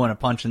fuck do you want to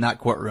punch in that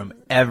courtroom?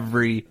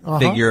 Every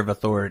figure of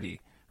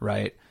authority,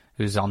 right?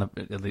 Who's on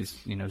at least,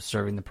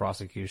 serving the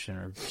prosecution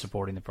or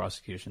supporting the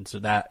prosecution. So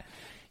that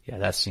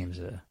seems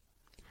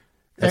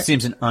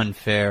an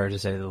unfair, to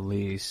say the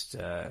least,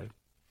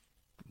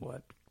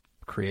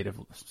 creative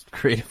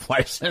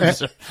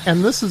license.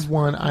 And this is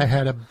one I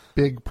had a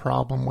big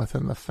problem with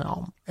in the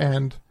film.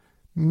 And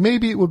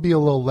maybe it would be a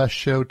little less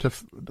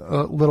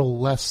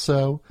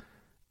so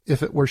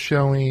if it were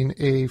showing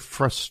a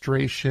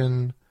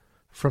frustration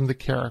from the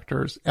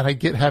characters. And I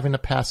get having a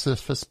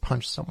pacifist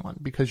punch someone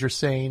because you're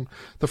saying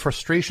the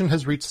frustration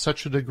has reached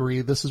such a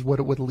degree, this is what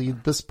it would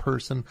lead this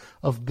person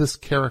of this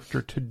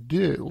character to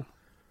do.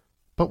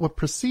 But what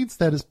precedes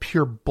that is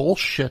pure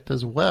bullshit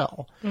as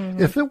well.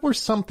 Mm-hmm. If it were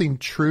something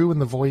true in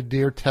the voir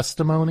dire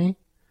testimony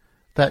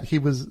that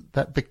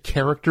the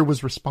character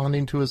was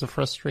responding to as a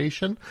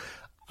frustration,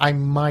 I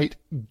might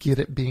get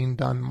it being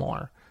done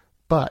more.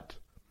 But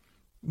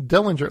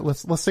Dellinger,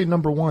 let's say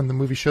number one, the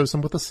movie shows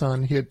him with a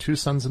son. He had 2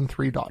 sons and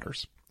 3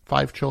 daughters,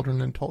 5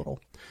 children in total.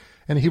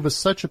 And he was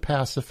such a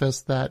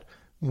pacifist that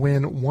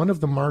when one of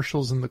the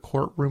marshals in the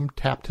courtroom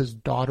tapped his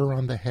daughter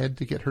on the head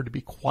to get her to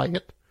be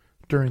quiet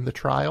during the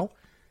trial,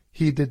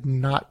 he did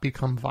not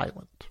become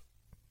violent.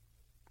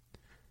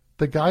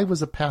 The guy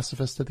was a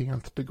pacifist to the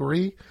nth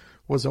degree,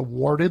 was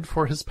awarded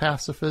for his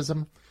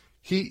pacifism.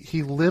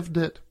 He lived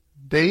it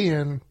day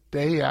in,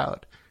 day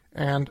out.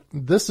 And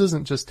this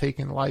isn't just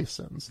taking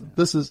license.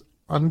 This is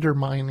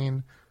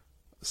undermining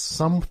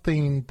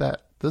something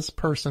that this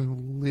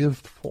person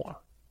lived for.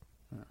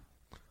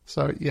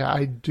 So, yeah,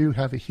 I do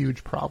have a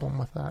huge problem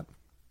with that.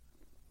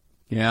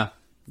 Yeah.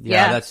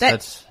 That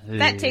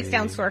takes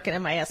down Sorkin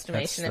in my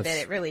estimation a bit.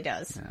 It really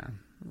does.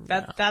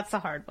 That's a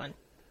hard one.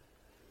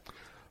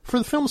 For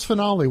the film's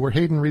finale, where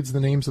Hayden reads the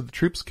names of the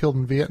troops killed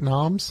in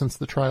Vietnam since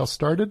the trial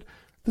started,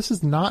 this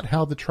is not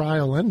how the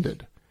trial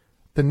ended.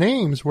 The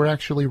names were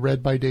actually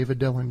read by David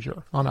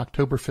Dellinger on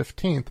October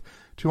 15th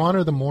to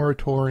honor the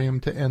moratorium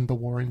to end the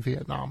war in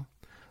Vietnam,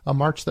 a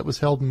march that was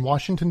held in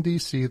Washington,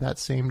 D.C. that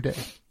same day.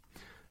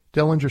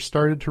 Dellinger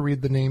started to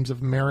read the names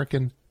of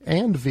American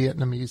and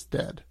Vietnamese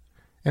dead,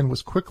 and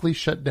was quickly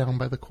shut down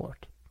by the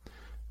court.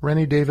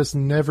 Rennie Davis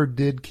never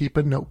did keep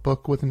a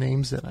notebook with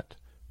names in it.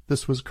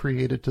 This was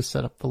created to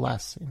set up the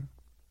last scene.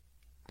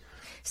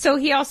 So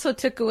he also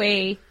took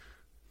away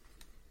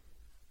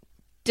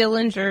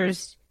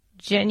Dillinger's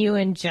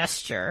genuine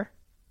gesture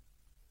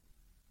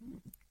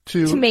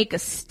to make a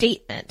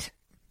statement.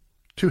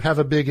 To have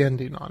a big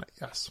ending on it,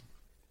 yes.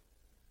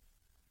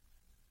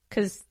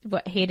 Because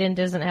Hayden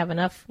doesn't have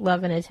enough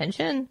love and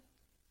attention?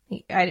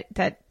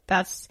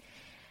 That's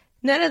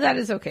none of that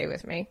is okay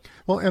with me.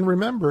 Well, and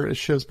remember, it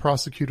shows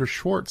Prosecutor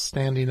Schwartz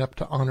standing up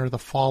to honor the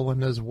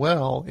fallen as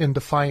well in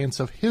defiance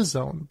of his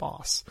own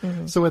boss.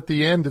 Mm-hmm. So at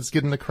the end, it's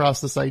getting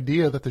across this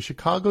idea that the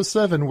Chicago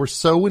 7 were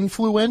so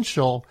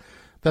influential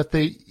that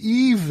they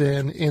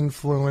even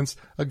influenced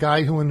a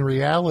guy who in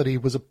reality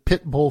was a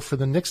pit bull for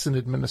the Nixon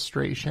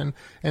administration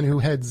and who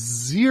had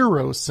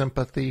zero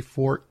sympathy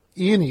for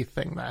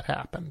anything that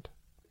happened.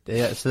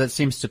 Yeah, so that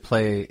seems to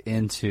play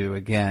into,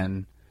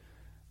 again,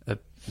 a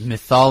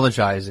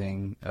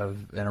mythologizing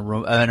of and a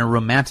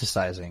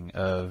romanticizing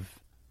of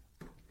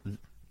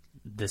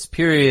this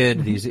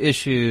period, these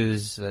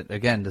issues.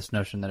 Again, this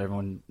notion that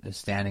everyone is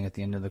standing at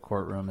the end of the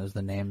courtroom as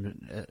the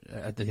name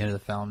at the end of the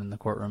film in the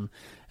courtroom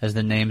as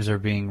the names are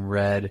being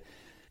read.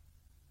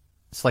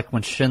 It's like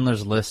when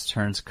Schindler's List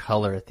turns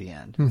color at the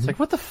end. It's like,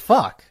 what the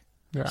fuck?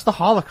 Yeah. It's the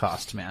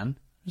Holocaust, man.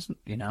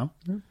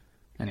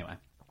 Anyway.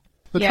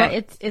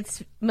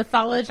 It's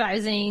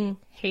mythologizing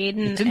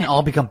Hayden. It didn't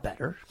all become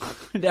better.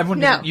 Everyone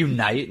didn't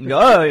unite and go,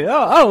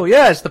 oh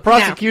yes, the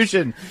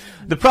prosecution.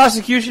 No. The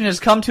prosecution has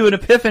come to an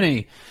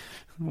epiphany.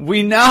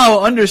 We now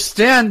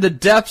understand the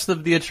depths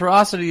of the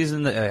atrocities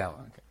in the...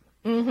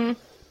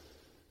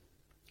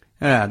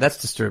 Yeah,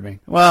 that's disturbing.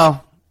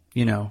 Well,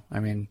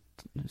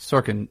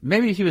 Sorkin,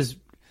 maybe he was...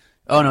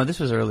 Oh, no, this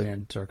was earlier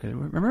in Sorkin.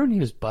 Remember when he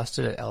was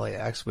busted at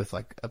LAX with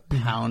like a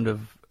pound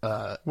of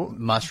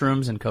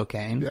mushrooms and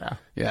cocaine?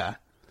 Yeah.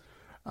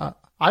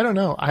 I don't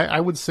know. I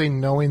would say,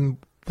 knowing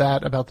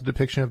that about the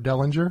depiction of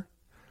Dellinger,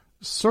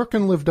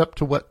 Sorkin lived up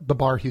to what the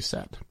bar he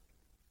set.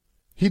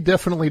 He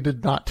definitely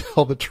did not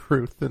tell the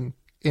truth in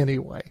any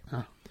way.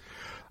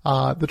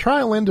 The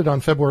trial ended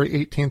on February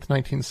 18th,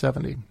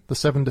 1970. The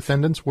 7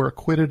 defendants were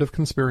acquitted of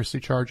conspiracy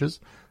charges,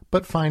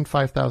 but fined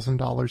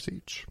 $5,000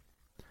 each.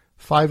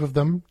 5 of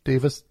them,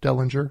 Davis,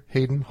 Dellinger,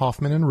 Hayden,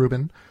 Hoffman, and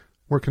Rubin,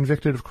 were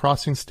convicted of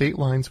crossing state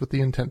lines with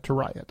the intent to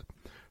riot.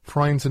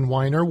 Freins and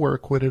Weiner were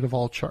acquitted of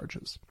all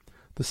charges.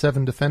 The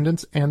 7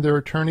 defendants and their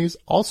attorneys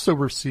also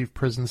received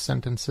prison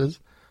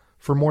sentences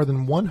for more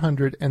than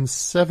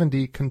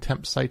 170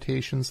 contempt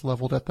citations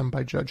leveled at them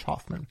by Judge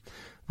Hoffman,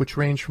 which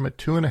ranged from a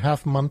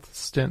 2.5-month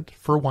stint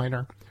for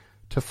Weiner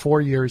to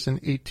 4 years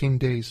and 18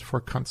 days for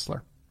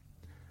Kunstler.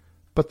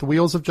 But the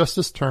wheels of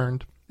justice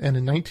turned, and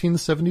in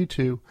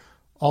 1972,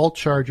 all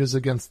charges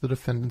against the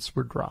defendants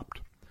were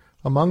dropped.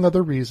 Among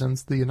other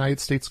reasons, the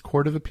United States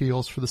Court of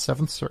Appeals for the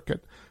Seventh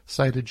Circuit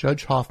cited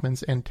Judge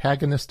Hoffman's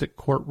antagonistic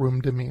courtroom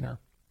demeanor.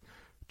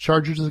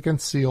 Charges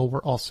against Seal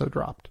were also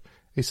dropped.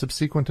 A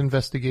subsequent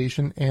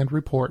investigation and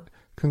report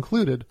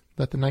concluded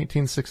that the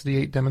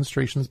 1968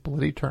 demonstration's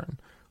bloody turn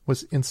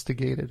was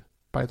instigated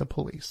by the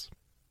police.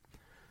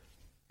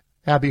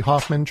 Abby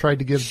Hoffman tried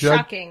to give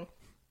Judge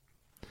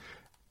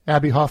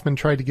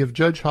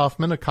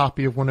Hoffman a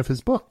copy of one of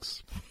his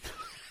books.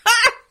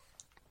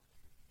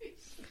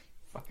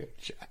 Fucking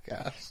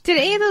jackass. Did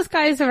any of those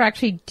guys ever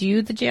actually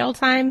do the jail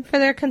time for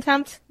their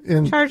contempt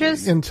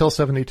charges? Until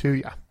 72,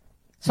 yeah.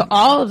 So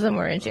all of them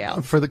were in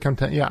jail? For the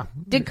contempt, yeah.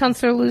 Did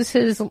Kunstler lose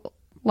his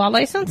law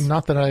license?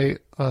 Not that I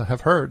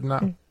have heard,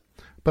 no.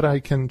 But I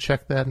can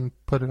check that and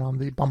put it on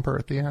the bumper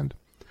at the end.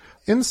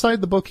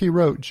 Inside the book he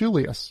wrote,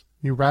 Julius,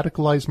 you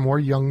radicalize more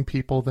young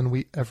people than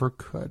we ever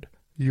could.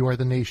 You are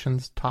the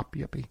nation's top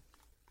yippie.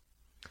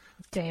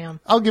 Damn.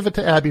 I'll give it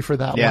to Abby for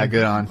that one. Yeah,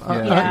 good on.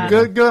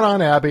 Good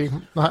on Abby.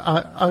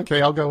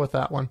 Okay, I'll go with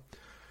that one.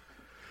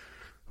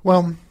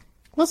 Well,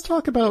 let's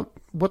talk about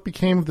what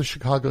became of the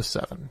Chicago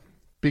 7,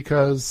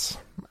 because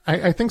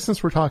I think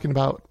since we're talking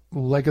about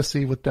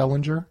legacy with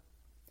Dellinger,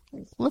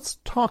 let's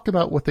talk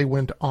about what they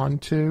went on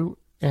to,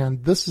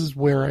 and this is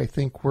where I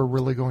think we're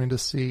really going to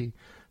see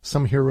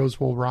some heroes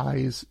will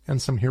rise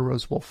and some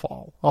heroes will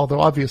fall.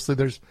 Although obviously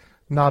there's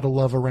not a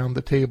love around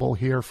the table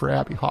here for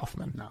Abbie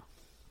Hoffman. No.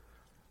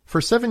 For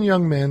 7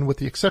 young men, with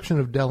the exception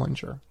of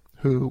Dellinger,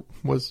 who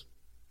was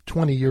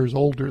 20 years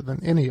older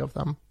than any of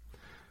them,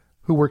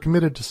 who were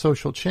committed to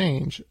social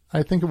change,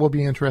 I think it will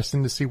be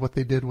interesting to see what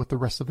they did with the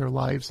rest of their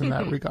lives in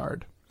that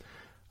regard.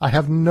 I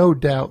have no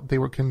doubt they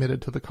were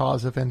committed to the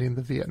cause of ending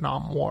the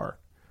Vietnam War.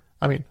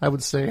 I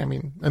would say,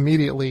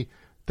 immediately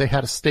they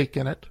had a stake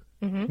in it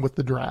with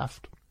the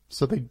draft.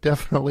 So they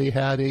definitely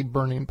had a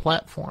burning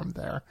platform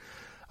there.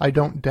 I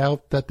don't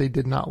doubt that they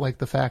did not like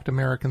the fact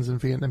Americans and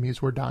Vietnamese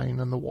were dying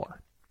in the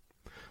war.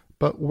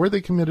 But were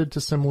they committed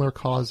to similar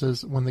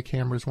causes when the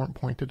cameras weren't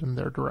pointed in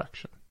their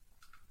direction?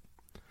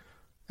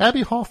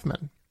 Abbie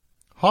Hoffman.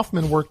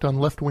 Hoffman worked on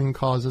left-wing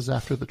causes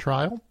after the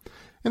trial.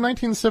 In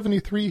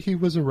 1973, he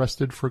was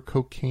arrested for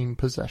cocaine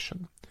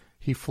possession.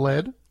 He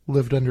fled,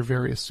 lived under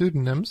various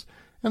pseudonyms,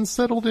 and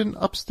settled in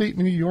upstate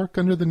New York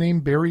under the name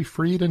Barry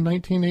Freed in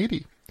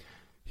 1980.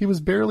 He was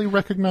barely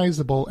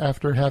recognizable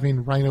after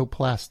having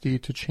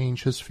rhinoplasty to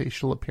change his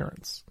facial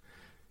appearance.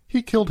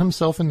 He killed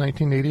himself in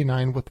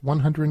 1989 with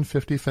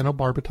 150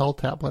 phenobarbital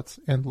tablets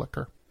and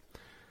liquor.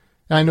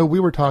 And I know we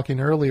were talking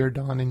earlier,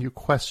 Dawn, and you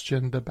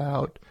questioned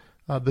about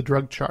the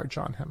drug charge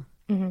on him.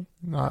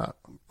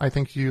 I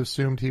think you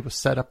assumed he was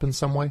set up in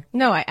some way.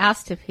 No, I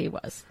asked if he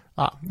was.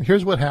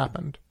 Here's what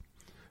happened.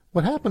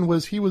 What happened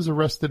was he was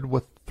arrested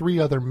with 3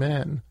 other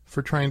men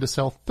for trying to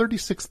sell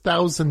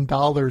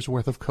 $36,000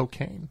 worth of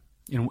cocaine.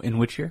 In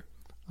which year?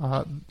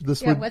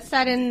 What's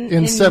that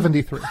in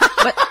 73.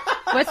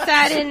 What's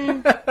that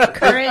in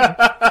current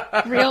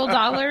real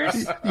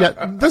dollars?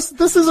 Yeah, this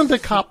isn't a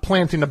cop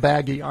planting a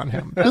baggie on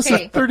him. This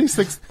is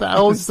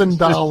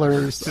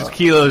 $36,000. Just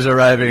kilos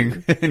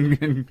arriving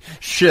in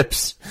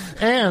ships.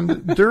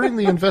 And during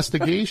the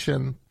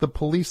investigation, the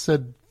police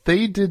said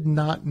they did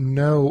not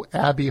know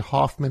Abbie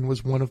Hoffman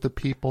was one of the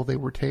people they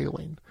were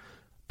tailing.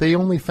 They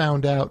only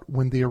found out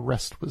when the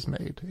arrest was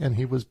made and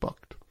he was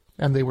booked.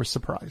 And they were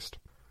surprised.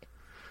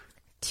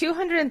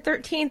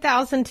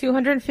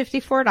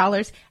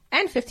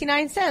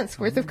 $213,254.59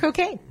 worth of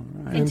cocaine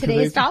in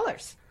today's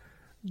dollars.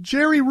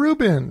 Jerry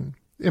Rubin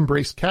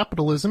embraced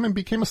capitalism and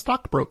became a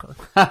stockbroker.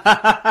 Well,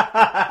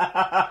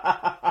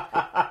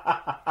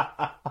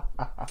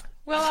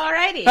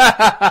 alrighty.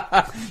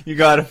 You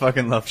gotta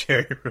fucking love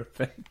Jerry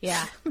Rubin.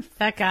 Yeah,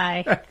 that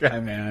guy. That guy,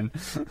 man.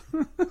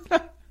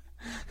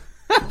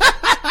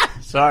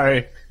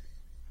 Sorry.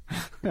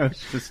 That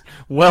was just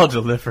well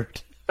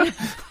delivered.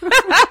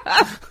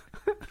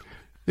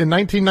 In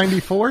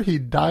 1994, he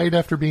died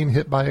after being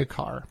hit by a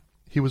car.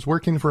 He was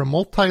working for a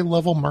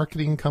multi-level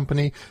marketing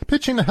company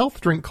pitching a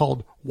health drink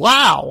called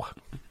Wow!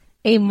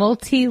 A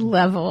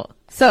multi-level.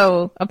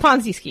 So, a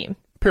Ponzi scheme.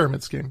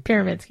 Pyramid scheme.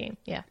 Pyramid scheme,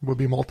 yeah. Would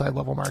be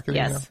multi-level marketing.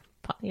 Yes.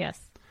 Yeah. Yes.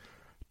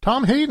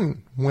 Tom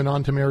Hayden went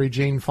on to marry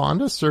Jane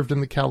Fonda, served in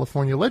the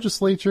California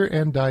legislature,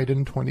 and died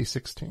in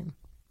 2016.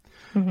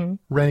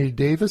 Rennie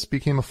Davis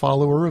became a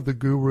follower of the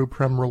Guru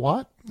Prem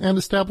Rawat and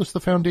established the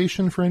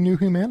Foundation for a New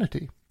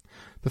Humanity.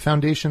 The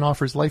foundation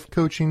offers life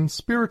coaching,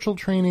 spiritual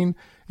training,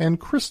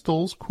 and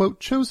crystals, quote,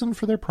 chosen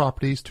for their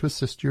properties to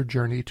assist your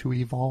journey to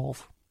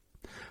evolve.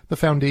 The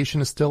foundation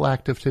is still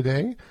active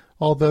today,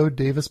 although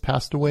Davis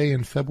passed away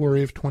in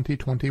February of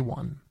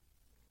 2021.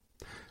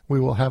 We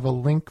will have a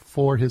link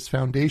for his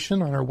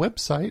foundation on our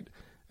website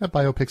at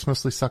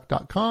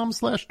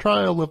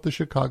biopicsmostlysuck.com/trial of the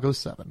Chicago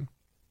 7.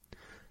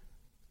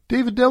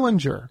 David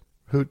Dellinger,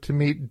 who to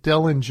me,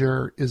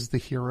 Dellinger is the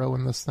hero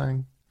in this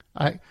thing.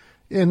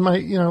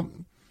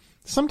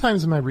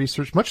 Sometimes in my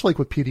research, much like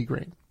with P.D.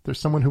 Green, there's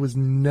someone who was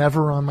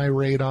never on my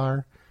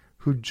radar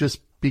who just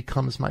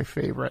becomes my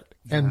favorite.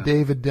 Yeah. And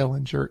David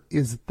Dellinger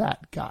is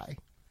that guy.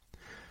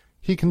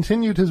 He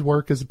continued his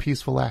work as a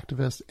peaceful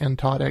activist and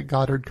taught at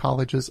Goddard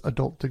College's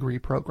adult degree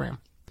program.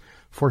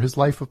 For his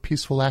life of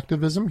peaceful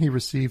activism, he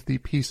received the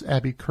Peace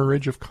Abbey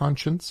Courage of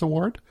Conscience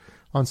Award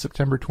on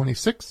September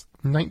 26,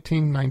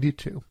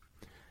 1992.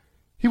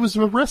 He was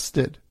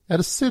arrested at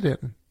a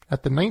sit-in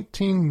at the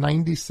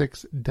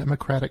 1996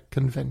 Democratic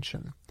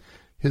Convention,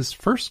 his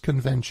first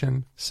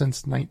convention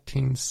since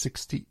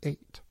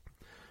 1968.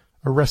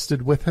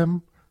 Arrested with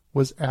him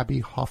was Abbie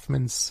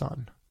Hoffman's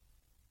son.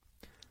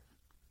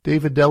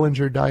 David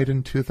Dellinger died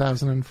in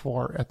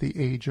 2004 at the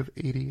age of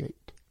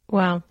 88.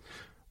 Wow.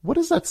 What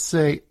does that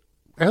say?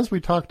 As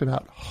we talked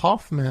about,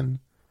 Hoffman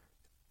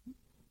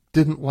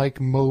didn't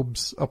like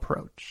Moeb's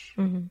approach.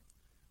 And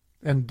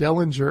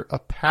Dellinger, a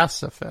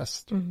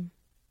pacifist,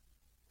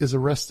 is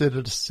arrested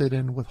at a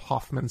sit-in with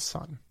Hoffman's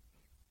son.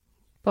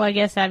 Well, I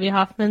guess Abbie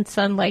Hoffman's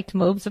son liked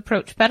Moeb's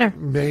approach better.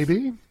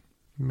 Maybe.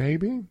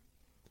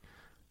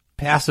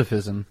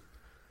 Pacifism.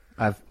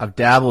 I've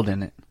dabbled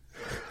in it.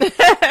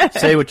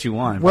 Say what you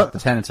want What? about the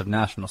tenets of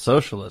National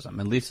Socialism.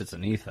 At least it's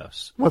an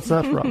ethos. What's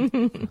that from?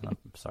 I'm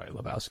sorry,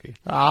 Lebowski.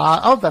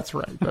 Oh, that's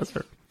right. That's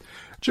right.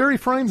 Jerry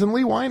Freins and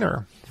Lee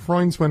Weiner.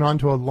 Freins went on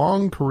to a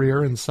long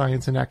career in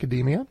science and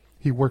academia.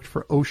 He worked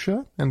for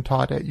OSHA and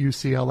taught at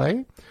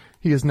UCLA.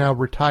 He is now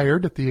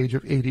retired at the age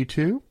of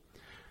 82.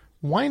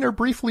 Weiner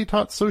briefly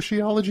taught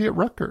sociology at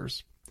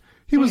Rutgers.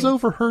 He was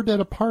overheard at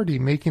a party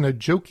making a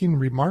joking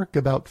remark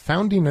about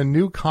founding a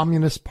new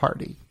communist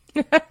party.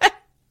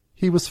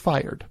 He was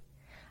fired.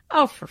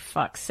 Oh, for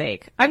fuck's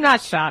sake. I'm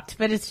not shocked,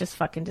 but it's just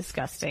fucking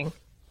disgusting.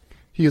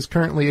 He is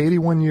currently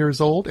 81 years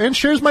old and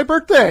shares my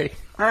birthday.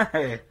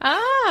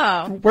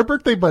 Oh. We're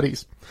birthday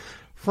buddies.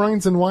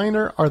 Freins and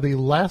Weiner are the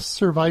last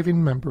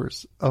surviving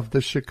members of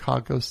the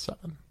Chicago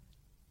 7.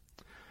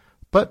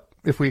 But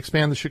if we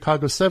expand the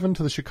Chicago 7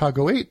 to the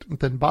Chicago 8,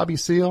 then Bobby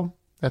Seale,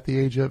 at the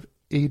age of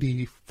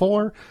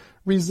 84,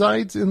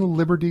 resides in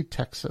Liberty,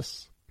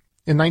 Texas.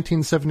 In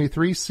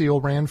 1973,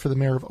 Seale ran for the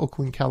mayor of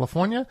Oakland,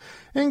 California,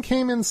 and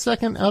came in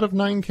second out of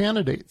 9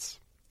 candidates.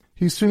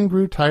 He soon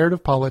grew tired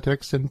of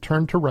politics and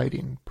turned to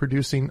writing,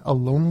 producing A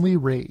Lonely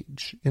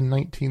Rage in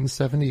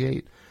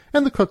 1978,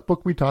 and the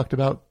cookbook we talked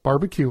about,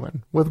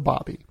 Barbecuing with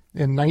Bobby,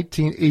 in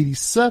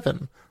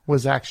 1987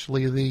 was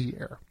actually the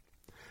year.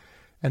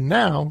 And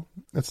now,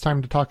 it's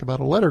time to talk about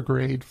a letter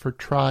grade for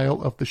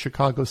Trial of the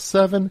Chicago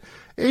 7,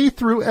 A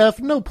through F,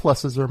 no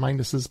pluses or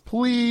minuses,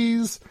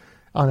 please.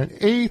 On an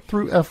A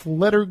through F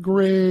letter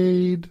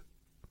grade,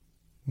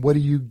 what do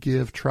you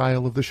give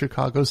Trial of the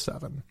Chicago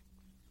 7?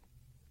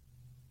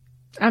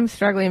 I'm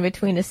struggling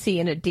between a C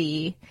and a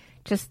D.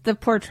 Just the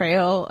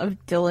portrayal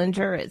of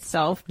Dillinger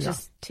itself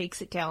just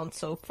takes it down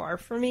so far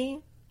for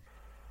me.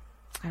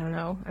 I don't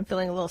know. I'm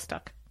feeling a little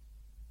stuck.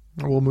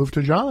 We'll move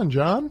to John.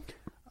 John?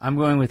 I'm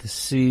going with a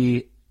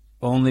C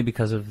only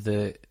because of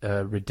the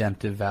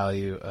redemptive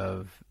value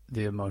of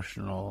the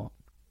emotional,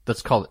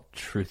 let's call it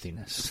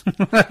truthiness.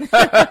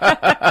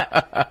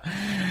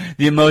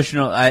 The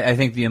emotional, I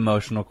think the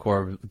emotional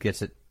core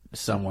gets it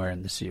somewhere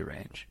in the C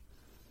range.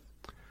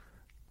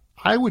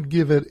 I would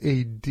give it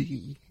a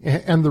D.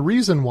 And the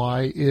reason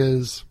why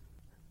is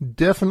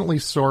definitely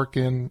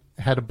Sorkin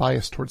had a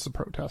bias towards the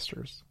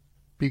protesters,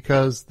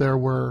 because there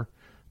were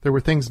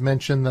things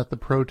mentioned that the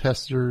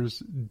protesters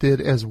did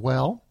as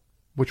well,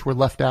 which were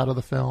left out of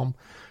the film.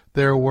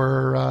 There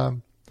were,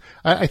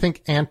 I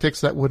think,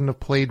 antics that wouldn't have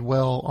played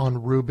well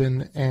on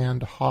Rubin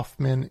and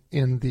Hoffman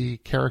in the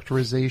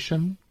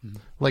characterization,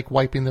 like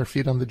wiping their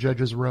feet on the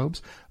judge's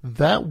robes.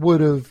 That would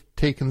have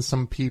taken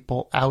some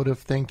people out of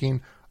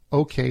thinking,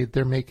 okay,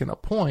 they're making a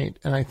point,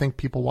 and I think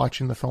people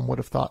watching the film would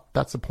have thought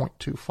that's a point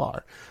too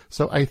far.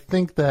 So I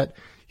think that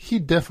he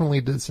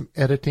definitely did some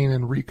editing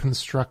and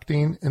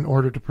reconstructing in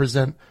order to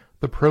present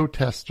the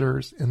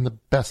protesters in the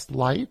best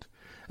light.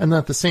 And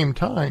at the same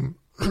time,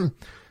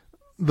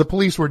 the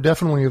police were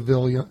definitely a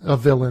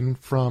villain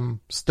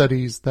from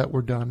studies that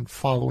were done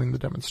following the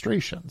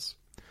demonstrations.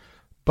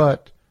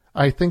 But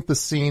I think the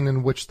scene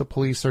in which the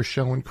police are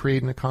shown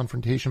creating a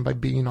confrontation by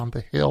being on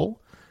the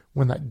hill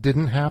when that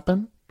didn't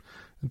happen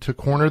to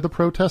corner the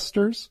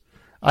protesters,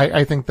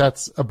 I think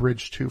that's a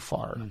bridge too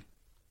far.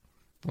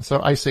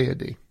 So I say a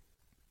D.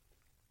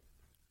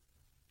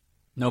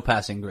 No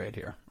passing grade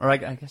here. Or I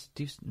guess,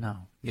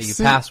 no. Yeah, you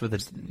C, pass with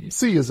a...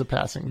 C is a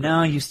passing grade.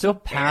 No, you still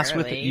pass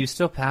with Barely. you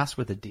still pass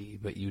with a D,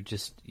 but you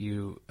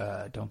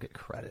don't get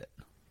credit.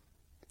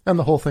 And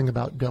the whole thing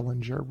about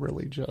Dillinger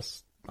really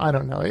just, I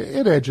don't know,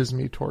 it edges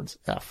me towards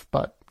F,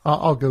 but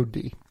I'll go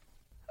D.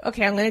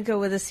 Okay, I'm going to go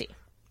with a C.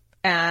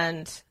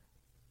 And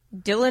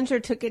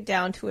Dillinger took it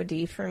down to a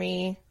D for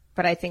me,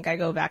 but I think I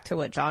go back to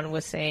what John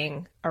was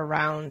saying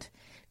around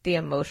the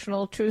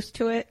emotional truth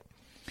to it.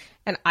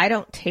 And I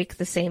don't take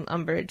the same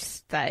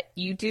umbrage that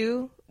you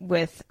do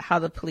with how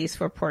the police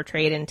were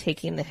portrayed in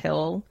Taking the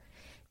Hill,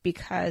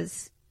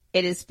 because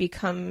it has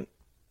become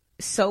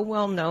so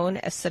well known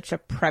as such a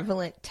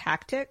prevalent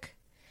tactic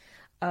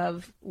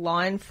of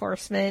law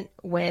enforcement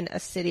when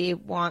a city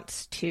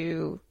wants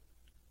to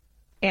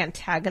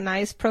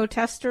antagonize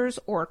protesters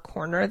or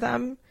corner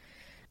them.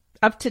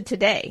 Up to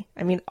today,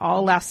 I mean,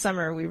 all last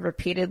summer, we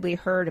repeatedly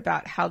heard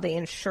about how they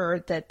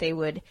ensured that they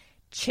would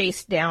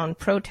chase down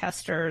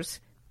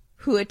protesters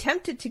who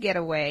attempted to get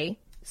away,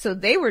 so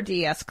they were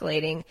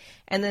de-escalating,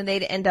 and then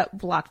they'd end up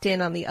blocked in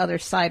on the other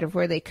side of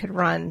where they could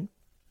run.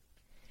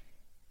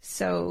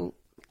 So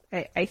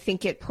I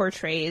think it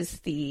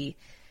portrays the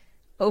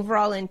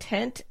overall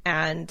intent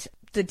and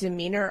the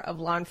demeanor of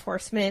law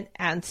enforcement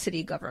and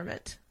city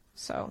government.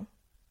 So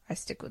I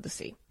stick with the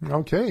C.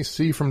 Okay,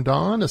 C from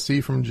Don, a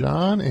C from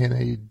John, and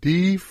a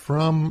D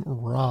from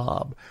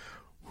Rob.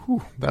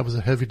 Whew, that was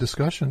a heavy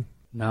discussion.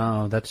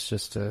 No, that's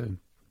just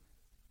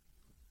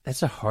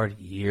that's a hard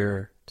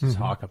year to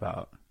talk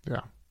about.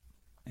 Yeah.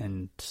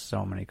 In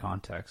so many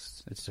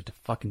contexts. It's just a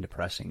fucking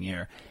depressing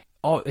year.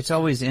 Oh, it's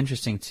always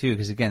interesting too,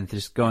 because again,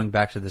 just going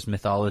back to this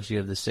mythology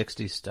of the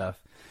 60s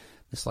stuff,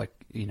 this I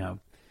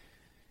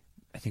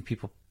think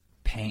people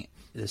paint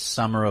this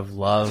summer of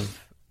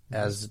love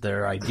as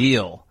their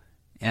ideal,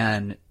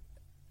 and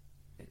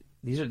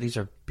these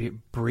are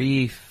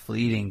brief,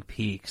 fleeting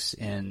peaks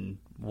in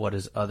what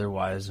is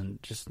otherwise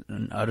and just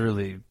an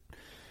utterly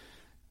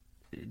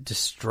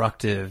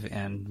destructive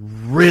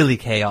and really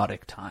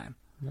chaotic time.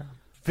 Yeah.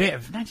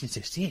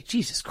 1968,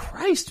 Jesus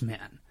Christ,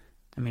 man!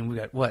 I mean, we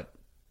got what?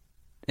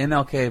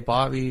 MLK,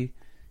 Bobby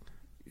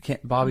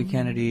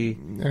Kennedy,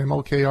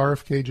 MLK,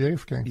 RFK,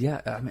 JFK.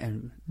 Yeah, I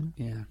mean,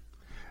 yeah.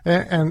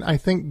 And I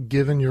think,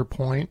 given your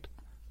point,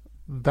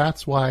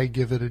 that's why I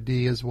give it a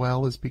D as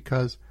well, is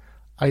because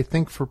I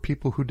think for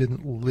people who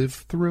didn't live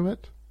through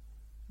it,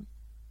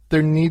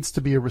 there needs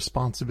to be a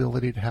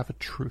responsibility to have a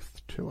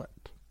truth to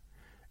it.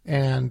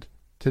 And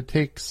to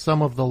take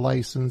some of the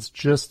license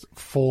just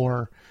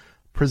for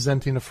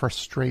presenting a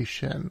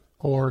frustration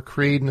or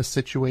creating a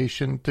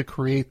situation to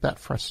create that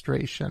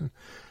frustration,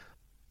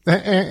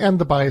 and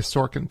the bias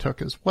Sorkin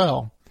took as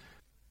well.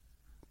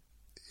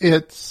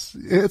 It's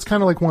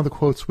kind of like one of the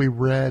quotes we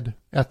read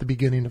at the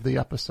beginning of the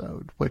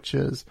episode, which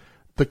is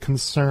the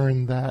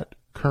concern that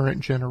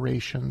current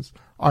generations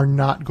are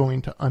not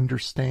going to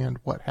understand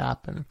what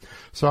happened.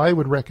 So I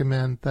would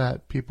recommend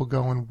that people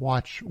go and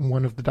watch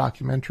one of the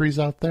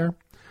documentaries out there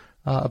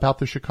about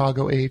the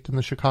Chicago 8 and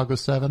the Chicago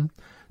 7,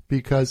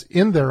 because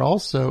in there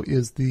also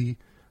is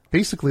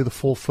basically the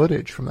full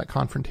footage from that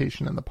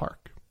confrontation in the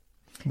park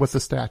with the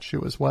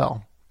statue as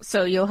well.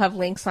 So you'll have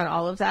links on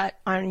all of that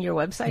on your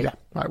website? Yeah,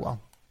 I will.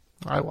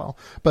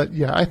 But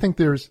yeah, I think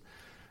there's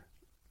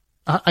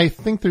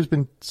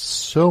been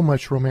so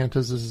much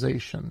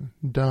romanticization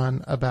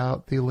done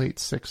about the late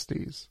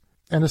 60s,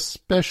 and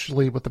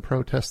especially with the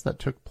protests that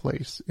took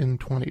place in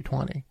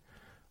 2020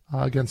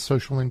 against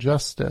social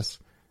injustice,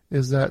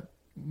 is that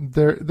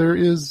there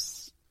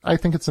is, I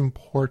think it's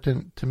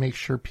important to make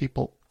sure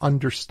people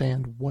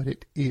understand what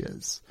it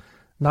is,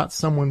 not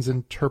someone's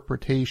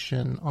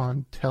interpretation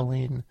on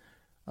telling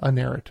a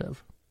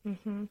narrative.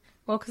 Mm-hmm.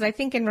 Well, because I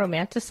think in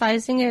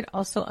romanticizing it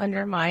also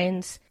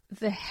undermines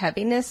the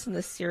heaviness and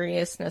the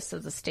seriousness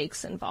of the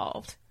stakes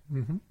involved.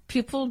 Mm-hmm.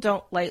 People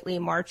don't lightly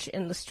march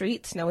in the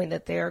streets knowing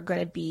that they are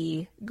going to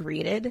be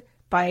greeted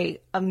by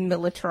a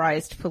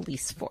militarized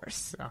police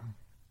force. Yeah.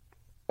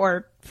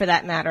 Or, for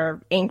that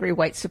matter, angry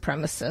white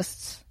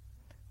supremacists.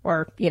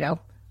 Or,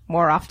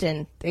 more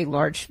often, a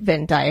large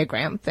Venn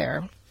diagram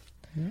there.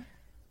 Yeah.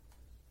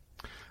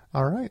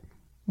 All right.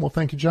 Well,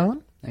 thank you,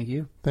 John. Thank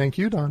you. Thank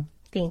you, Don.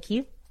 Thank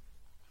you.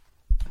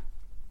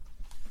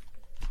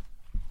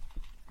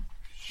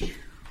 Man,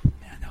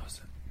 that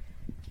was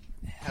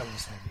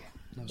heavy.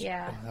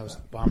 That was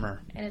a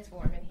bummer. And it's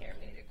warm in here.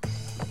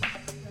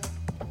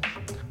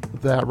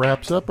 That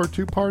wraps up our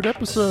two-part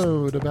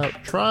episode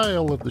about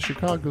Trial of the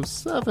Chicago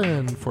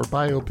 7 for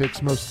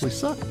Biopics Mostly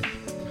Suck.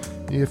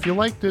 If you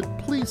liked it,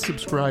 please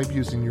subscribe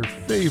using your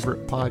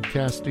favorite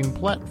podcasting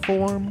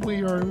platform.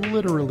 We are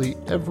literally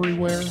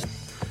everywhere.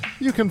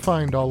 You can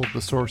find all of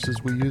the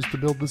sources we used to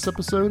build this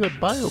episode at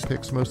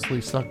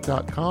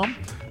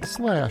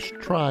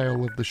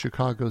biopicsmostlysuck.com/Trial of the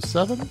Chicago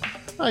 7.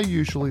 I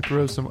usually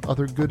throw some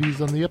other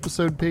goodies on the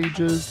episode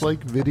pages,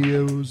 like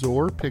videos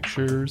or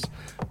pictures.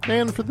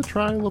 And for the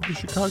Trial of the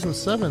Chicago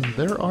 7,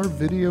 there are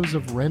videos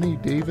of Rennie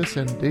Davis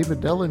and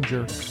David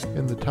Dellinger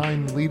in the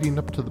time leading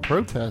up to the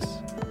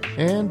protests,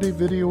 and a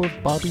video of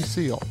Bobby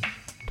Seale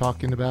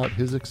talking about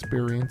his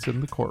experience in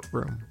the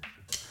courtroom.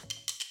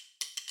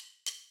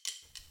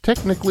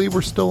 Technically,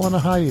 we're still on a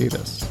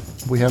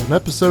hiatus. We have an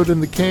episode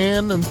in the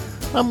can, and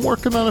I'm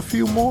working on a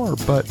few more,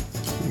 but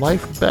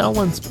life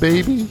balance,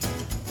 baby.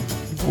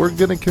 We're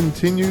going to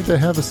continue to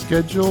have a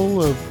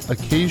schedule of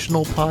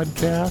occasional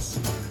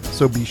podcasts,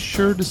 so be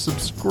sure to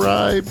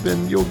subscribe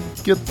and you'll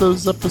get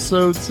those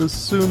episodes as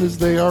soon as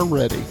they are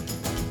ready.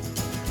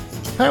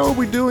 How are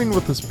we doing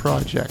with this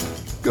project?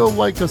 Go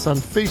like us on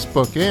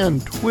Facebook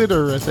and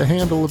Twitter at the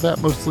handle of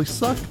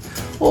 @MostlySuck,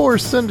 or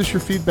send us your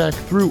feedback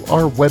through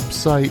our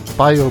website,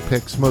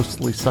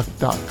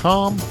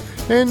 biopicsmostlysuck.com,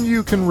 and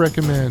you can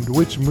recommend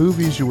which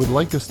movies you would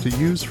like us to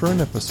use for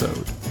an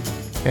episode.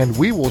 And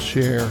we will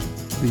share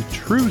the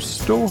true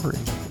story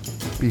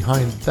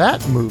behind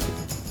that movie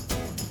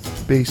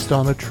based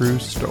on a true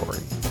story.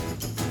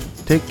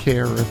 Take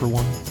care,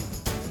 everyone.